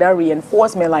feedback, that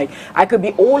reinforcement, like, I could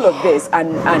be all of this and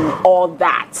all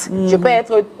that. Je peux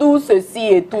être tout ceci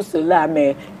et tout cela,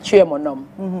 mais tu es mon homme.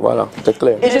 Voilà, c'est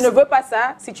clair. Et je ne veux pas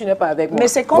ça si tu n'es pas avec moi. Mais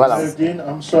c'est comme... Voilà. Again,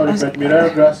 I'm sorry, but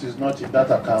Mireille Grace is not in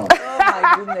that account. Oh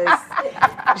my goodness.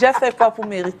 J'ai fait quoi pour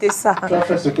mériter ça? Tu as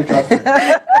fait ce que tu as fait.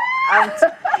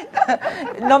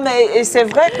 Non, mais c'est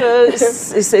vrai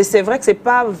que c'est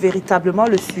pas véritablement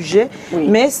le sujet,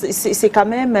 mais c'est quand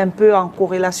même un peu en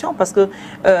corrélation parce que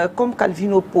comme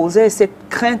Calvino posait cette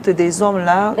crainte des hommes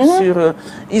là sur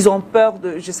ils ont peur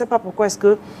de, je sais pas pourquoi est-ce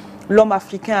que l'homme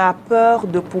africain a peur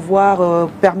de pouvoir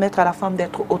permettre à la femme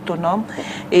d'être autonome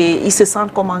et ils se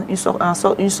sentent comme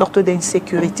une sorte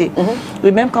d'insécurité.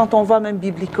 Et même quand on va, même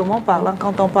bibliquement parlant,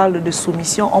 quand on parle de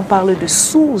soumission, on parle de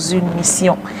sous une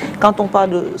mission. Quand on parle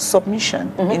de submission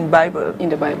in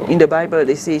the Bible,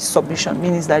 they say submission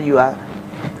means that you are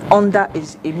under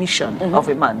a mission of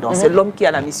a man. Donc c'est l'homme qui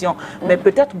a la mission. Mais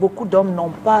peut-être beaucoup d'hommes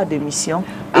n'ont pas de mission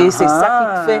et c'est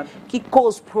ça qui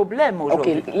cause problème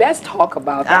aujourd'hui. Okay, let's talk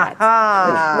about that.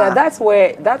 Now that's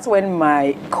when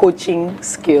my coaching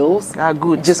skills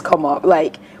just come up.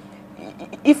 Like,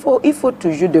 il faut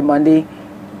toujours demander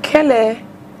quelle est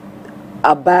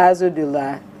la base de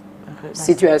la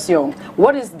situation.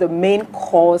 What is the main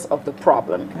cause of the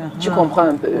problem? Tu comprends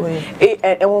un peu? Oui.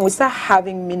 And when we start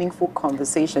having meaningful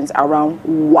conversations around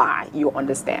why, you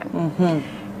understand.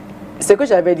 C'est ce que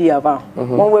j'avais dit avant.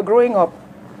 When we're growing up,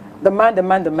 the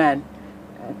man.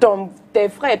 Tes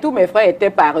frères, tous mes frères étaient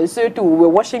paresseux, too. Were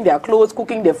washing their clothes,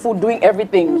 cooking their food, doing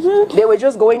everything. They were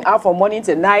just going out from morning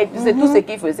to night. C'est tout ce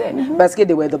qu'ils faisaient. Parce que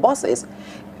they were the bosses.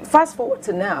 Fast forward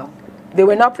to now. They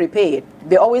were not prepared.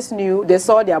 They always knew. They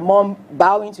saw their mom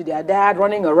bowing to their dad,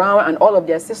 running around, and all of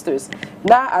their sisters.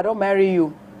 Now, I don't marry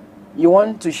you. You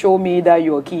want to show me that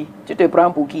you're qui? Tu te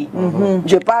prends pour qui?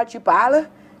 Je parle, tu parles.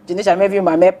 Je n'ai jamais vu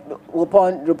ma mère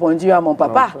répondre à mon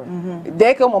papa.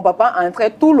 Dès que mon papa entrait,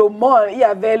 tout le monde, il y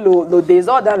avait le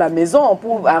désordre dans la maison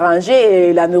pour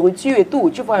arranger la nourriture et tout.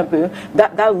 Tu vois un peu?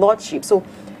 That lordship. So,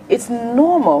 it's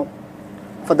normal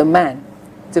for the man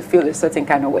to feel a certain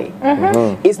kind of way.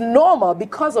 It's normal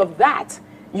because of that.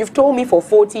 You've told me for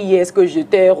 40 years que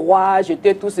j'étais roi,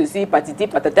 j'étais tout ceci, patiti,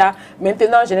 patata.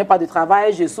 Maintenant, je n'ai pas de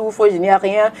travail, je souffre, je n'ai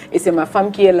rien, et c'est ma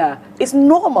femme qui est là. It's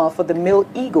normal for the male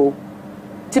ego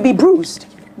to be bruised.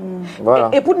 Voilà.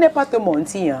 Et pour ne pas te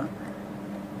mentir,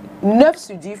 9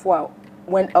 sur 10 fois,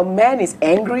 when a man is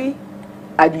angry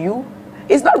at you,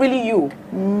 it's not really you.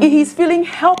 He's feeling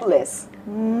helpless.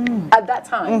 At that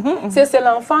time. C'est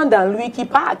l'enfant dans lui qui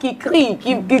part, qui crie,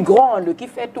 qui gronde, qui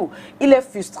fait tout. Il est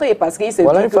frustré parce qu'il se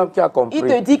dit que, il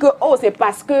te dit que oh, c'est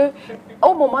parce que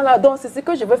au moment là, donc c'est ce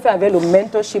que je veux faire avec le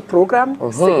mentorship programme,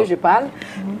 c'est ce que je parle.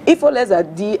 Il faut les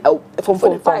dire from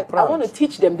 45, I want to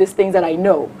teach them these things that I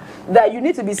know. That you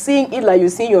need to be seeing it like you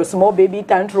see your small baby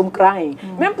tantrum crying.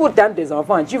 Même pour tes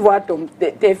enfants, tu vois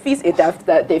tes fils et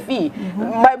tes filles.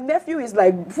 My nephew is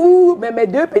like, mais mes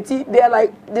deux petits, they are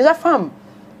like, déjà femmes.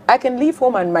 I can leave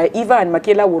home and Eva and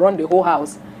Michaela will run the whole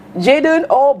house. Jaden,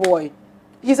 oh boy,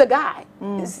 he's a guy.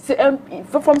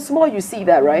 From small you see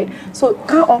that, right? So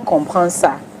quand on comprend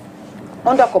ça,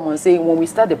 on doit commencer, when we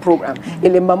start the program, et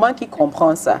les mamans qui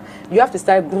comprennent ça, you have to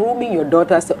start grooming your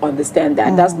daughters to understand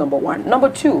that. That's number one. Number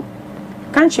two,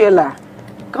 quand tu es là,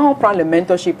 quand on prend le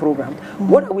mentorship program,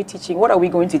 what are we teaching? What are we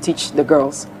going to teach the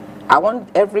girls? I want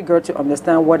every girl to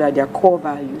understand what are their core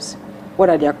values, what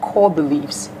are their core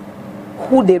beliefs,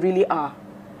 who they really are.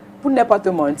 Pour ne pas te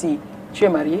mentir, tu es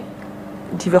mariée?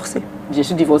 Divorcée. Je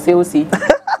suis divorcée aussi.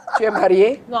 Tu es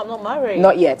mariée? No, I'm not married.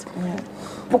 Not yet.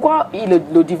 Pourquoi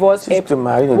le divorce est...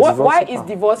 Why is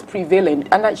divorce prevalent?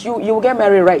 And that you will get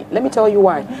married, right? Let me tell you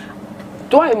why.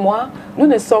 Toi et moi, nous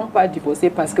ne sommes pas divorcés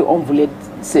parce qu'on voulait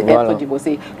être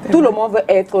divorcés. Tout le monde veut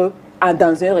être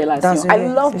dans une relation. I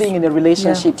love being in a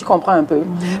relationship. Tu comprends un peu?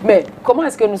 Mais comment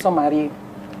est-ce que nous sommes mariés?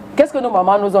 Qu'est-ce que nos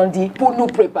mamans nous ont dit pour nous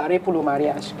préparer pour le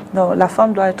mariage? Non, la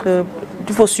femme doit être...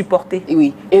 Il faut supporter.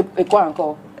 Oui. Et quoi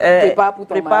encore? Prépare pour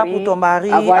ton mari,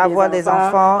 avoir des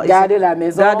enfants, garder la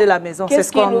maison.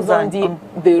 Qu'est-ce qu'ils nous ont dit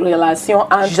de relations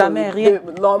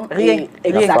entre l'homme et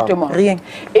exactement. Rien.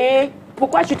 Et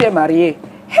pourquoi tu t'es mariée?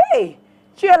 Hey!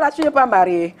 Tu es là, tu n'es pas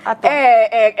mariée.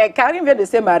 Karim vient de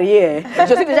se marier.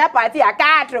 Je suis déjà partie à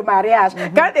 4 mariages.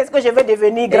 Quand est-ce que je vais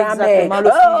devenir grand-mère?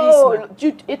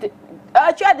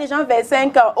 Tu as déjà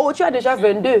 25 ans. Oh, tu as déjà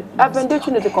 22. À 22,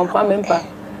 tu ne te comprends même pas.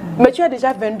 Mais tu as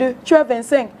déjà 22, tu as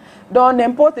 25. Donc,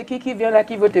 n'importe qui vient là,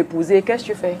 qui veut t'épouser, qu'est-ce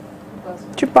que tu fais?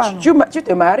 Tu parles. Tu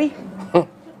te maries.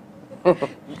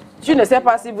 Tu ne sais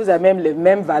pas si vous avez même les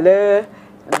mêmes valeurs,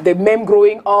 the mêmes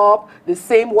growing up, the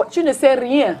same... Tu ne sais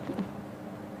rien.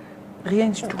 Rien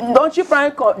du tout. Donc, tu prends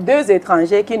 2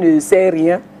 étrangers qui ne savent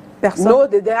rien. Personne.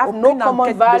 No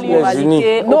common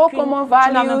values. No common values.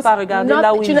 Tu n'as même pas regardé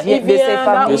là où il vient, de ses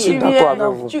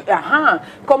familles.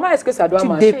 Comment est-ce que ça doit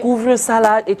marcher? Tu découvres ça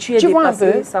là et tu es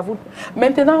dépassé.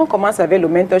 Maintenant, on commence avec le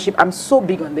mentorship. I'm so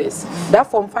big on this. That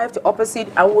from 5 to opposite,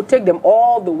 I will take them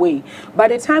all the way. By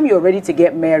the time you're ready to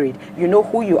get married, you know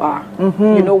who you are.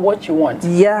 You know what you want.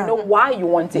 Yeah. You know why you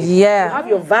want it. Yeah. You have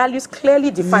your values clearly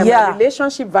defined. Yeah. My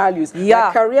relationship values, yeah.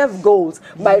 my career goals,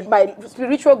 my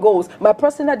spiritual goals, my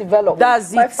personal development develop.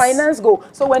 That's my it. finance go.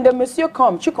 So when the monsieur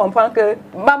comes, you comprends que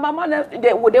my mama,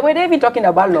 they were even talking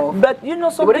about love. But you know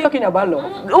something. They were talking about love.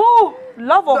 Oh,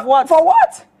 love of what? For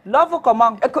what? Love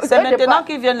comment? C'est maintenant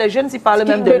qu'ils viennent, les jeunes, ils parlent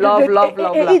même de love.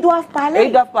 Et ils doivent parler.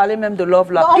 Ils doivent parler même de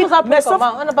love là. Mais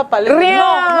comment? On n'a pas parlé. Rien.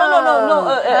 Non.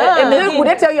 Would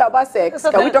they tell you about sex?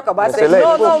 Can we talk about sex?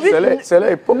 C'est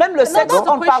l'époque. Même le sexe,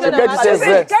 on parle de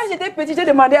sexe. Quand j'étais petite, j'ai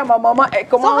demandé à ma maman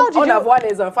comment on avoir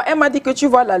les enfants. Elle m'a dit que tu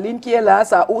vois la ligne qui est là,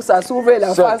 où ça s'ouvre et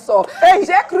l'enfant sort.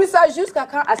 J'ai cru ça jusqu'à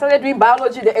quand I started doing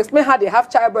biology. They explain how they have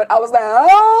childbirth. I was like,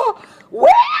 oh,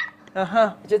 what?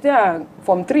 J'étais en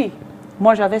form 3.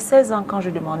 Moi, j'avais 16 ans quand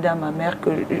je demandais à ma mère que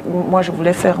moi, je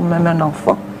voulais faire même un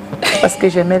enfant. Parce que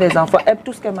j'aimais les enfants. Et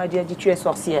tout ce qu'elle m'a dit, elle dit, tu es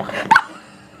sorcière.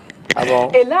 Ah bon?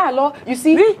 Et là, alors, you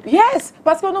see, yes,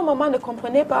 parce que nos mamans ne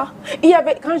comprenaient pas. Il y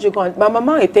avait, ma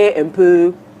maman était un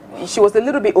peu, she was a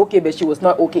little bit okay, but she was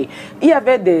not okay. Il y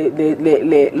avait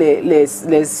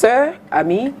les sœurs,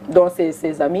 amies, dont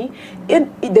ses amis, and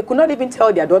they could not even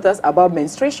tell their daughters about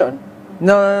menstruation.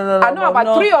 Non. I know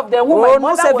about 3 of them. Oh,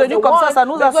 nous, c'est venu comme ça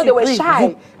nous a surpris.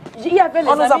 Il y avait les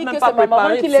amis que c'est ma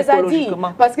maman qui les a dit.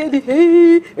 Parce qu'elle dit,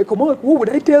 hey, et comment, what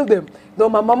would I tell them?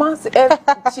 Donc ma maman,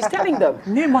 she's telling them.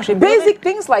 Basic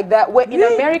things like that. Where in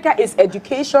America is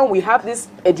education. We have this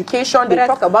education. They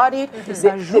talk about it.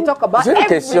 They talk about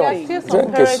everything.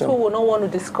 Some parents who will not want to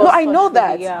discuss. No, I know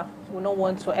that. Yeah. Will not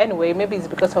want to anyway. Maybe it's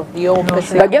because of the old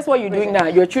person. But guess what you're doing now?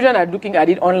 Your children are looking at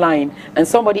it online, and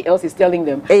somebody else is telling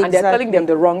them, and they're telling them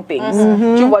the wrong things.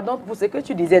 Tu vois, donc pour ce que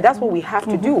tu disais, that's what we have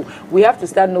to do. We have to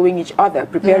start knowing each other,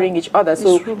 preparing each other.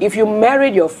 So if you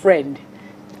married your friend,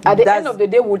 at the end of the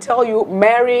day, we'll tell you,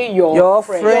 marry your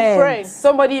friend.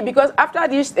 Somebody, because after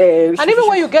this... and even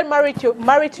when you get married to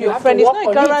your friend, it's not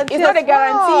a guarantee. It's not a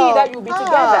guarantee that you'll be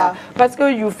together.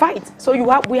 Because you fight. So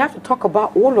we have to talk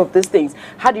about all of these things.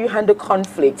 How do you handle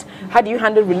conflict? How do you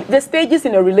handle... the stages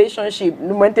in a relationship.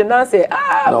 Maintenant, c'est...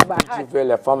 Non,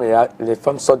 les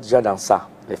femmes sont déjà dans ça.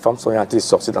 Les femmes sont en train de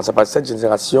sortir dans ça. Parce que cette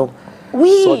génération...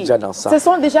 sont déjà dans ça. Ce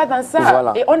sont déjà dans ça.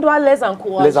 Voilà. Et on doit les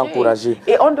encourager.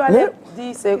 Et on doit leur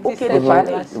dire c'est ok de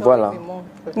parler. Voilà.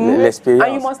 L'expérience.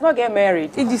 And you must not get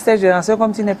married. Il dit cette génération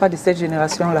comme tu n'es pas de cette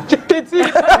génération-là. Non,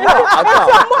 attends.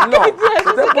 Non,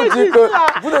 c'était pour dire que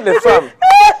vous êtes les femmes.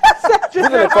 Vous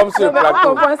êtes les femmes sur le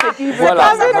plateau.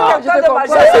 Voilà.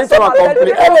 C'est une femme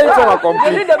accomplie. Elle est une femme accomplie. Je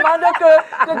lui demande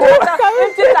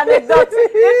une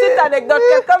petite anecdote.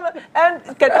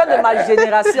 Quelqu'un de ma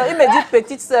génération, il me dit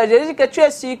petite sœur. Je lui dis que tu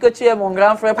es sûre que tu es mon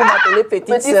grand frère pour m'appeler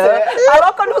petite sœur.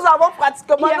 Alors que nous avons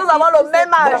pratiquement, le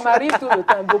même âge. Ça m'arrive tout le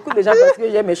temps. Beaucoup de gens parce que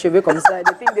j'ai mes cheveux comme ça.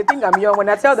 They think I'm young. When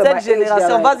I tell them cette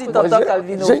génération, vas-y tonton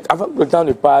Calvino. Avant que le temps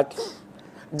ne parte,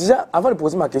 déjà, avant de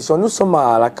poser ma question, nous sommes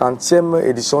à la 40e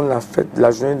édition de la fête de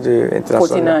la journée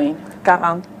internationale.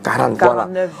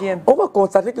 49e. On va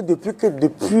constater que depuis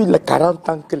les 40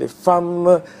 ans que les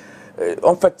femmes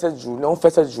ont fait cette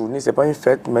journée, ce n'est pas une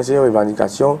fête, mais c'est une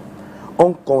revendication,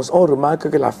 on remarque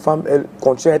que la femme, elle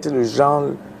continue à être le genre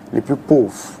le plus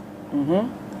pauvre.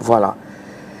 Voilà.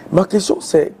 Ma question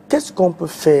c'est, qu'est-ce qu'on peut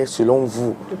faire selon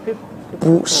vous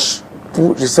pour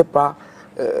je ne sais pas,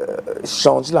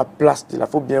 changer la place de la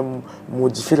femme, bien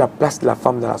modifier la place de la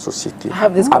femme dans la société,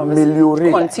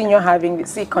 améliorer. Continue having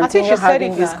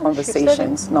these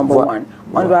conversations. Number one,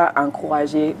 on doit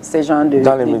encourager ces gens de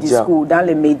discours dans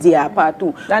les médias,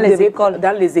 partout, dans les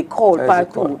écoles,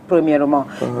 partout. Premièrement,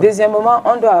 deuxièmement,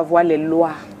 on doit avoir les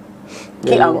lois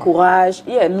qui encouragent,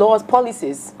 laws,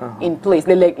 policies in place,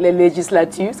 les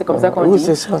législatures, c'est comme ça qu'on dit,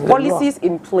 policies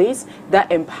in place that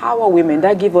empower women,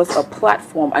 that give us a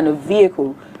platform and a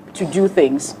vehicle to do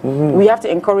things. We have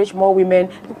to encourage more women,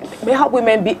 help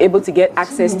women be able to get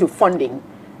access to funding,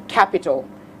 capital,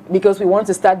 because we want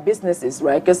to start businesses,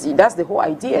 right? Because that's the whole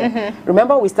idea.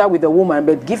 Remember, we start with the woman,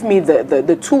 but give me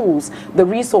the tools, the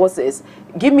resources.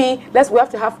 Give me, we have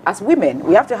to have, as women,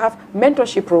 we have to have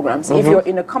mentorship programs. If you're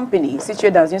in a company, situé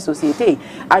dans une société,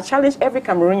 I challenge every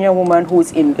Cameroonian woman who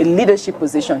is in a leadership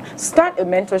position, start a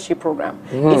mentorship program.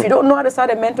 If you don't know how to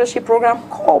start a mentorship program,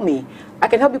 call me. I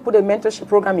can help you put a mentorship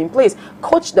program in place.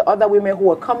 Coach the other women who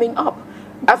are coming up.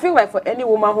 I feel like for any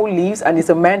woman who leaves and it's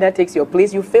a man that takes your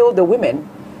place, you fail the women.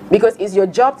 Because it's your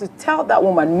job to tell that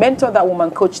woman, mentor that woman,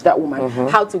 coach that woman,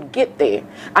 how to get there.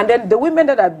 And then the women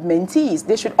that are mentees,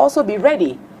 they should also be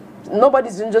ready.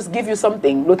 Nobody's going to just give you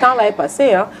something. Le temps là est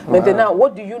passé. Maintenant,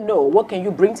 what do you know? What can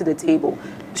you bring to the table?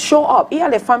 Show up. Il y a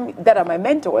les femmes that are my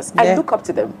mentors. I look up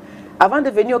to them. Avant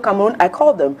de venir au Cameroun, I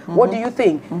call them. What do you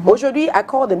think? Aujourd'hui, I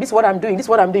call them. This is what I'm doing. This is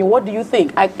what I'm doing. What do you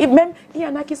think? Même, il y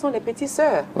en a qui sont les petits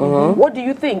sœurs. What do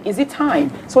you think? Is it time?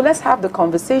 So let's have the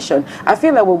conversation. I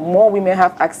feel like more women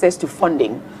have access to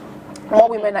funding. More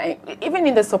women are, even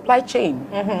in the supply chain.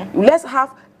 Let's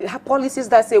have policies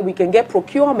that say we can get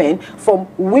procurement from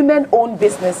women-owned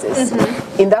businesses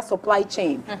in that supply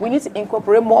chain. We need to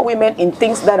incorporate more women in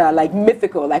things that are like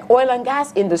mythical, like oil and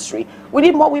gas industry. We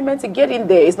need more women to get in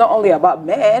there. It's not only about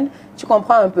men, tu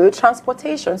comprends un peu,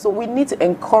 transportation. So we need to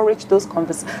encourage those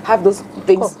conversations, have those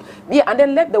things. Yeah, and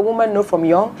then let the woman know from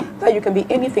young that you can be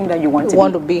anything that you want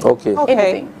to be. Okay.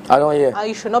 Anything. I don't hear.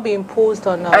 You should not be imposed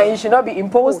on. And you should not be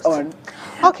imposed on.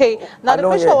 Okay, now the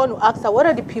question I want to ask her, what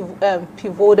are the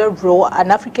pivotal role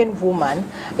an African woman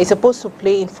is supposed to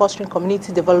play in fostering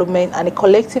community development and a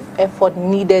collective effort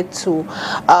needed to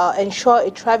ensure a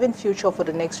thriving future for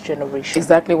the next generation?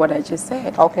 Exactly what I just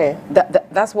said. Okay.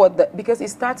 That's what, because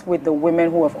it starts with the women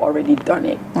who have already done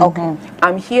it. Okay.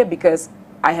 I'm here because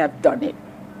I have done it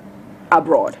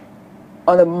abroad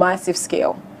on a massive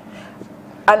scale.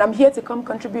 And I'm here to come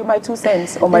contribute my 2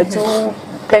 cents or my 2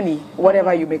 penny,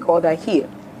 whatever you may call that here.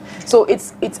 So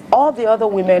it's all the other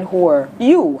women who are,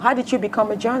 how did you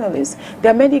become a journalist?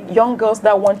 There are many young girls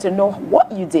that want to know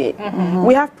what you did.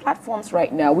 We have platforms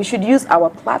right now. We should use our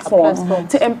platforms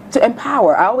to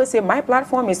empower. I always say my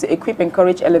platform is to equip,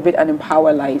 encourage, elevate, and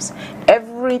empower lives.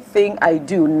 Everything I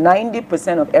do,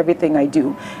 90% of everything I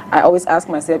do, I always ask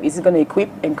myself, is it going to equip,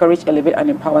 encourage, elevate, and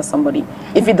empower somebody?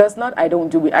 If it does not, I don't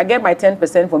do it. I get my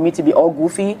 10% for me to be all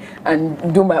goofy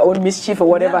and do my own mischief or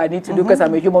whatever I need to do because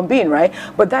I'm a human being, right?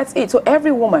 But that's it. So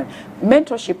every woman,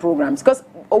 mentorship programs, because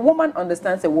a woman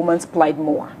understands a woman's plight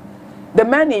more. The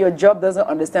man in your job doesn't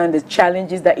understand the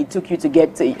challenges that it took you to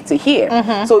get to here.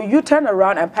 So you turn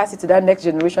around and pass it to that next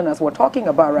generation, as we're talking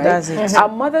about, right? That's it. Our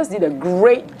mothers did a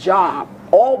great job.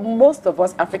 Most of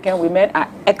us African women are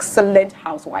excellent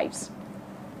housewives.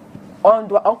 On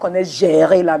connaît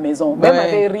gérer la maison. Même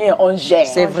avec rien, on gère.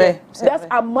 C'est vrai. That's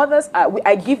our mothers.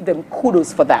 I give them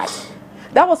kudos for that.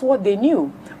 That was what they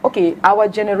knew. Okay, our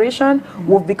generation,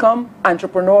 we've become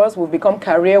entrepreneurs, we've become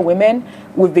career women,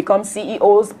 we've become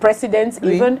CEOs, presidents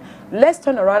even. Let's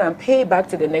turn around and pay back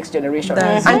to the next generation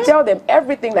and tell them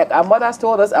everything like our mothers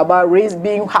told us about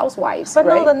being housewives. But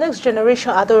now the next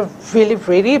generation are they really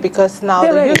ready? Because now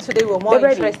the youth today were more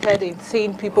interested in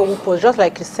seeing people who post, just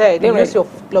like you said, you use your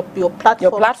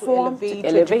platform to elevate, to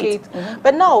educate.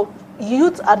 But now,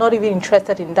 youth are not even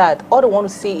interested in that. All they want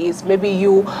to see is maybe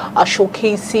you are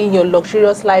showcasing your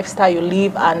luxurious lifestyle you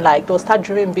live, and like they'll start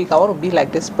dreaming big. I want to be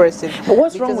like this person. But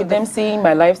what's wrong with them seeing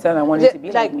my lifestyle and wanting to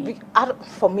be like me?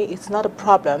 For me, it's not a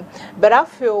problem. But I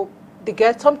feel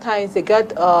sometimes they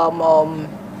get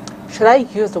should I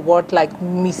use the word like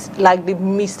they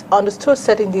misunderstood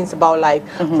certain things about life.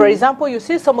 For example, you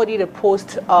see somebody that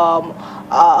posts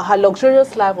her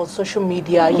luxurious life on social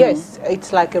media. Yes,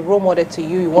 it's like a role model to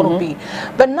you. You want to be.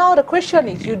 But now the question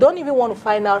is, you don't even want to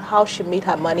find out how she made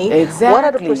her money. Exactly. What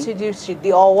are the procedures she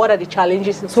did, or what are the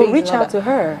challenges? So reach out to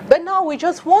her. But now we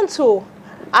just want to.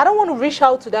 I don't want to reach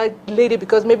out to that lady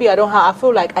because maybe I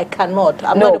feel like I cannot.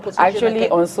 I'm not in a position. Actually,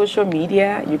 on social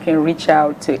media, you can reach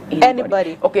out to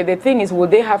anybody. Okay, the thing is, will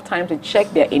they have time to check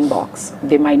their inbox?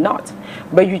 They might not.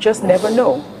 But you just never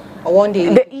know. One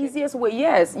day. The easiest way,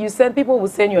 yes. People will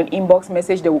send you an inbox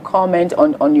message. They will comment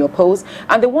on your post.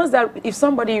 And the ones that, if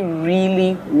somebody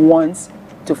really wants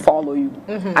to follow you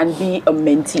and be a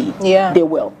mentee, they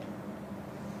will.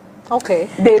 Okay.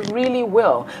 They really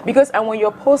will. Because and when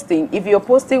you're posting, if you're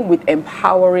posting with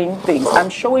empowering things, I'm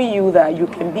showing you that you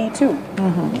can be too.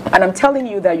 And I'm telling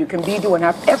you that you can be too and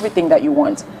have everything that you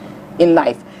want in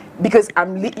life. Because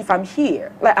if I'm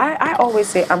here, like I always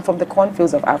say, I'm from the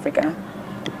cornfields of Africa.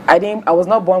 I was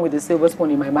not born with a silver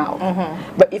spoon in my mouth.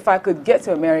 But if I could get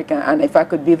to America and if I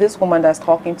could be this woman that's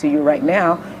talking to you right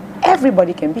now,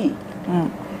 everybody can be.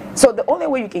 So the only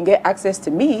way you can get access to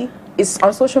me is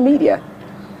on social media.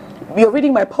 You're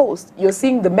reading my post, you're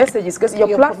seeing the messages, because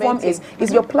your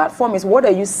platform is what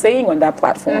are you saying on that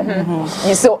platform?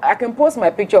 So I can post my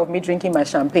picture of me drinking my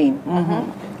champagne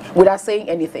without saying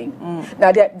anything.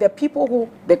 Now there are people who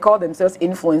they call themselves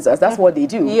influencers. That's what they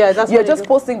do. Yeah, that's you're just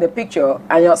posting the picture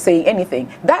and you're not saying anything.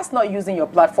 That's not using your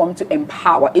platform to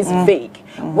empower. It's vague.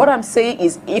 What I'm saying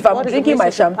is, if I'm drinking my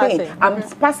champagne, I'm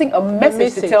passing a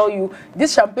message to tell you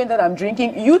this champagne that I'm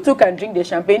drinking, you too can drink the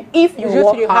champagne if you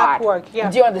work hard. Yeah.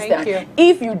 Do you understand?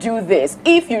 If you do this,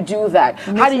 if you do that,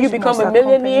 how do you become a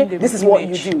millionaire? This is what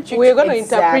you do. We're going to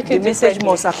interpret it. The message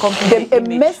must accompany a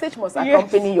message must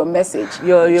accompany your message.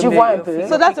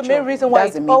 So that's the main reason why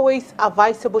it's always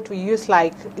advisable to use,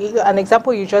 like an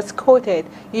example you just quoted.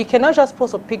 You cannot just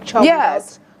post a picture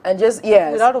without And just,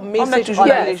 yes. Without a message. On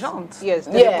met legend. Yes.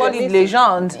 Yes. Call it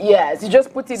legend. Yes, you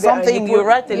just put it there. Something, you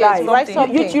write a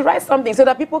you write something so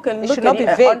that people can look at it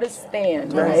and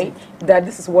understand, right? That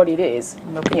this is what it is.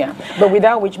 Yeah. But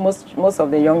without which most of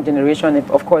the young generation,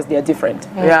 of course, they are different.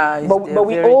 Yeah. But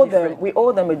we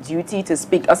owe them a duty to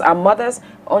speak. As our mothers,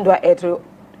 on doit être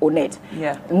honnête.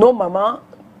 Yeah. Nos mamans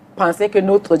pensaient que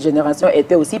notre génération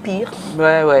était aussi pire.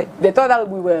 Ouais, ouais. They thought that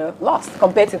we were lost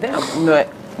compared to them. Ouais.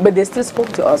 But they still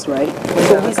spoke to us, right?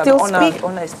 So we still speak.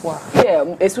 On a espoir. Yeah.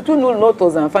 Et surtout nous,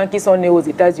 nos enfants qui sont nés aux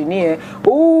États-Unis.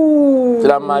 Ouh. C'est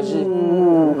la magie.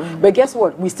 But guess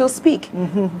what? We still speak.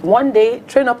 One day,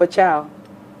 train up a child.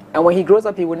 And when he grows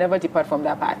up, he will never depart from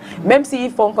that path. Même s'ils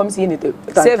font comme s'ils n'étaient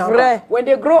pas. C'est vrai. When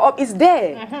they grow up, it's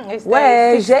there.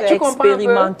 Ouais, j'ai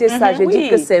expérimenté ça. Je dis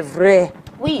que c'est vrai.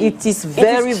 Oui. It is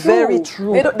very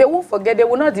true. They won't forget. They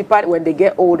will not depart when they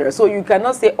get older. So you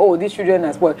cannot say, oh, these children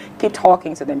as well. Keep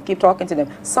talking to them. Keep talking to them.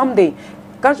 Someday,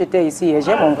 quand j'étais ici,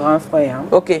 j'ai mon grand frère. Hein.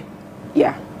 Ok.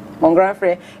 Yeah. Mon grand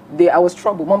frère, I was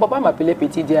troubled. Mon papa m'appelait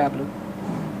Petit Diable.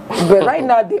 But right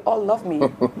now, they all love me.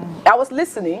 I was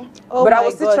listening, but I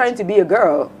was still trying to be a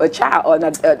girl, a child, or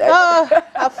not.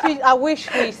 I wish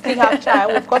we still have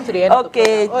child. We've come to the end.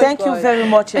 Okay, of the thank you very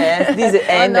much. This is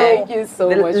the end. Thank you so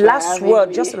much. Last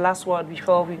word, just the last word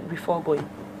before going.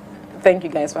 Thank you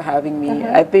guys for having me.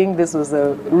 I think this was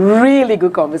a really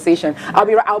good conversation.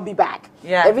 I'll be back.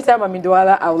 Yeah. Every time I'm in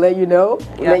Douala, I'll let you know.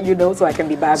 Yeah. Let you know so I can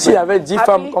be back. S'il y avait 10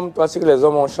 femmes comme toi, c'est que les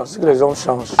hommes ont changé, c'est que les hommes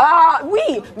changent. Ah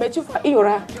oui, mais tu vois, il y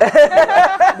aura.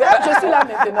 Je suis là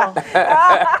maintenant.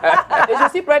 Et je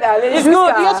suis prête à aller jusqu'à...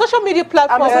 Your social media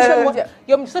platform.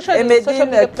 Your social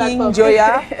media platform.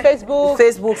 Joya.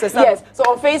 Facebook, c'est ça? Yes, so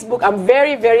on Facebook, I'm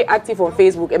very, very active on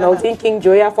Facebook. And King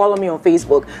Joya, follow me on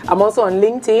Facebook. I'm also on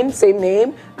LinkedIn, same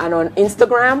name, and on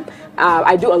Instagram.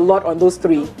 I do a lot on those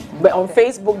three. But on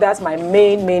Facebook, that's my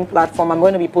main platform. I'm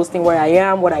going to be posting where I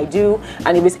am, what I do,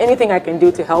 and if there's anything I can do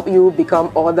to help you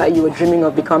become all that you were dreaming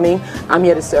of becoming, I'm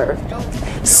here to serve.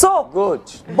 So, good.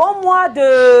 Bon mois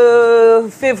de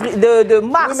février, de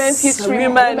mars. Women's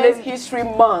History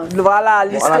Month. Voilà,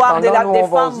 l'histoire des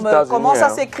femmes commence à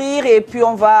s'écrire et puis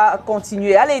on va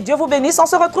continuer. Allez, Dieu vous bénisse. On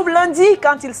se retrouve lundi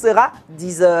quand il sera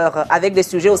 10h avec des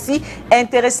sujets aussi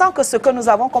intéressants que ce que nous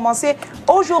avons commencé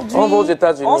aujourd'hui. On va aux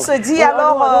États-Unis. On se dit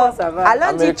alors à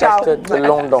lundi. Ciao.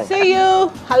 London. See you.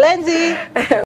 À lundi.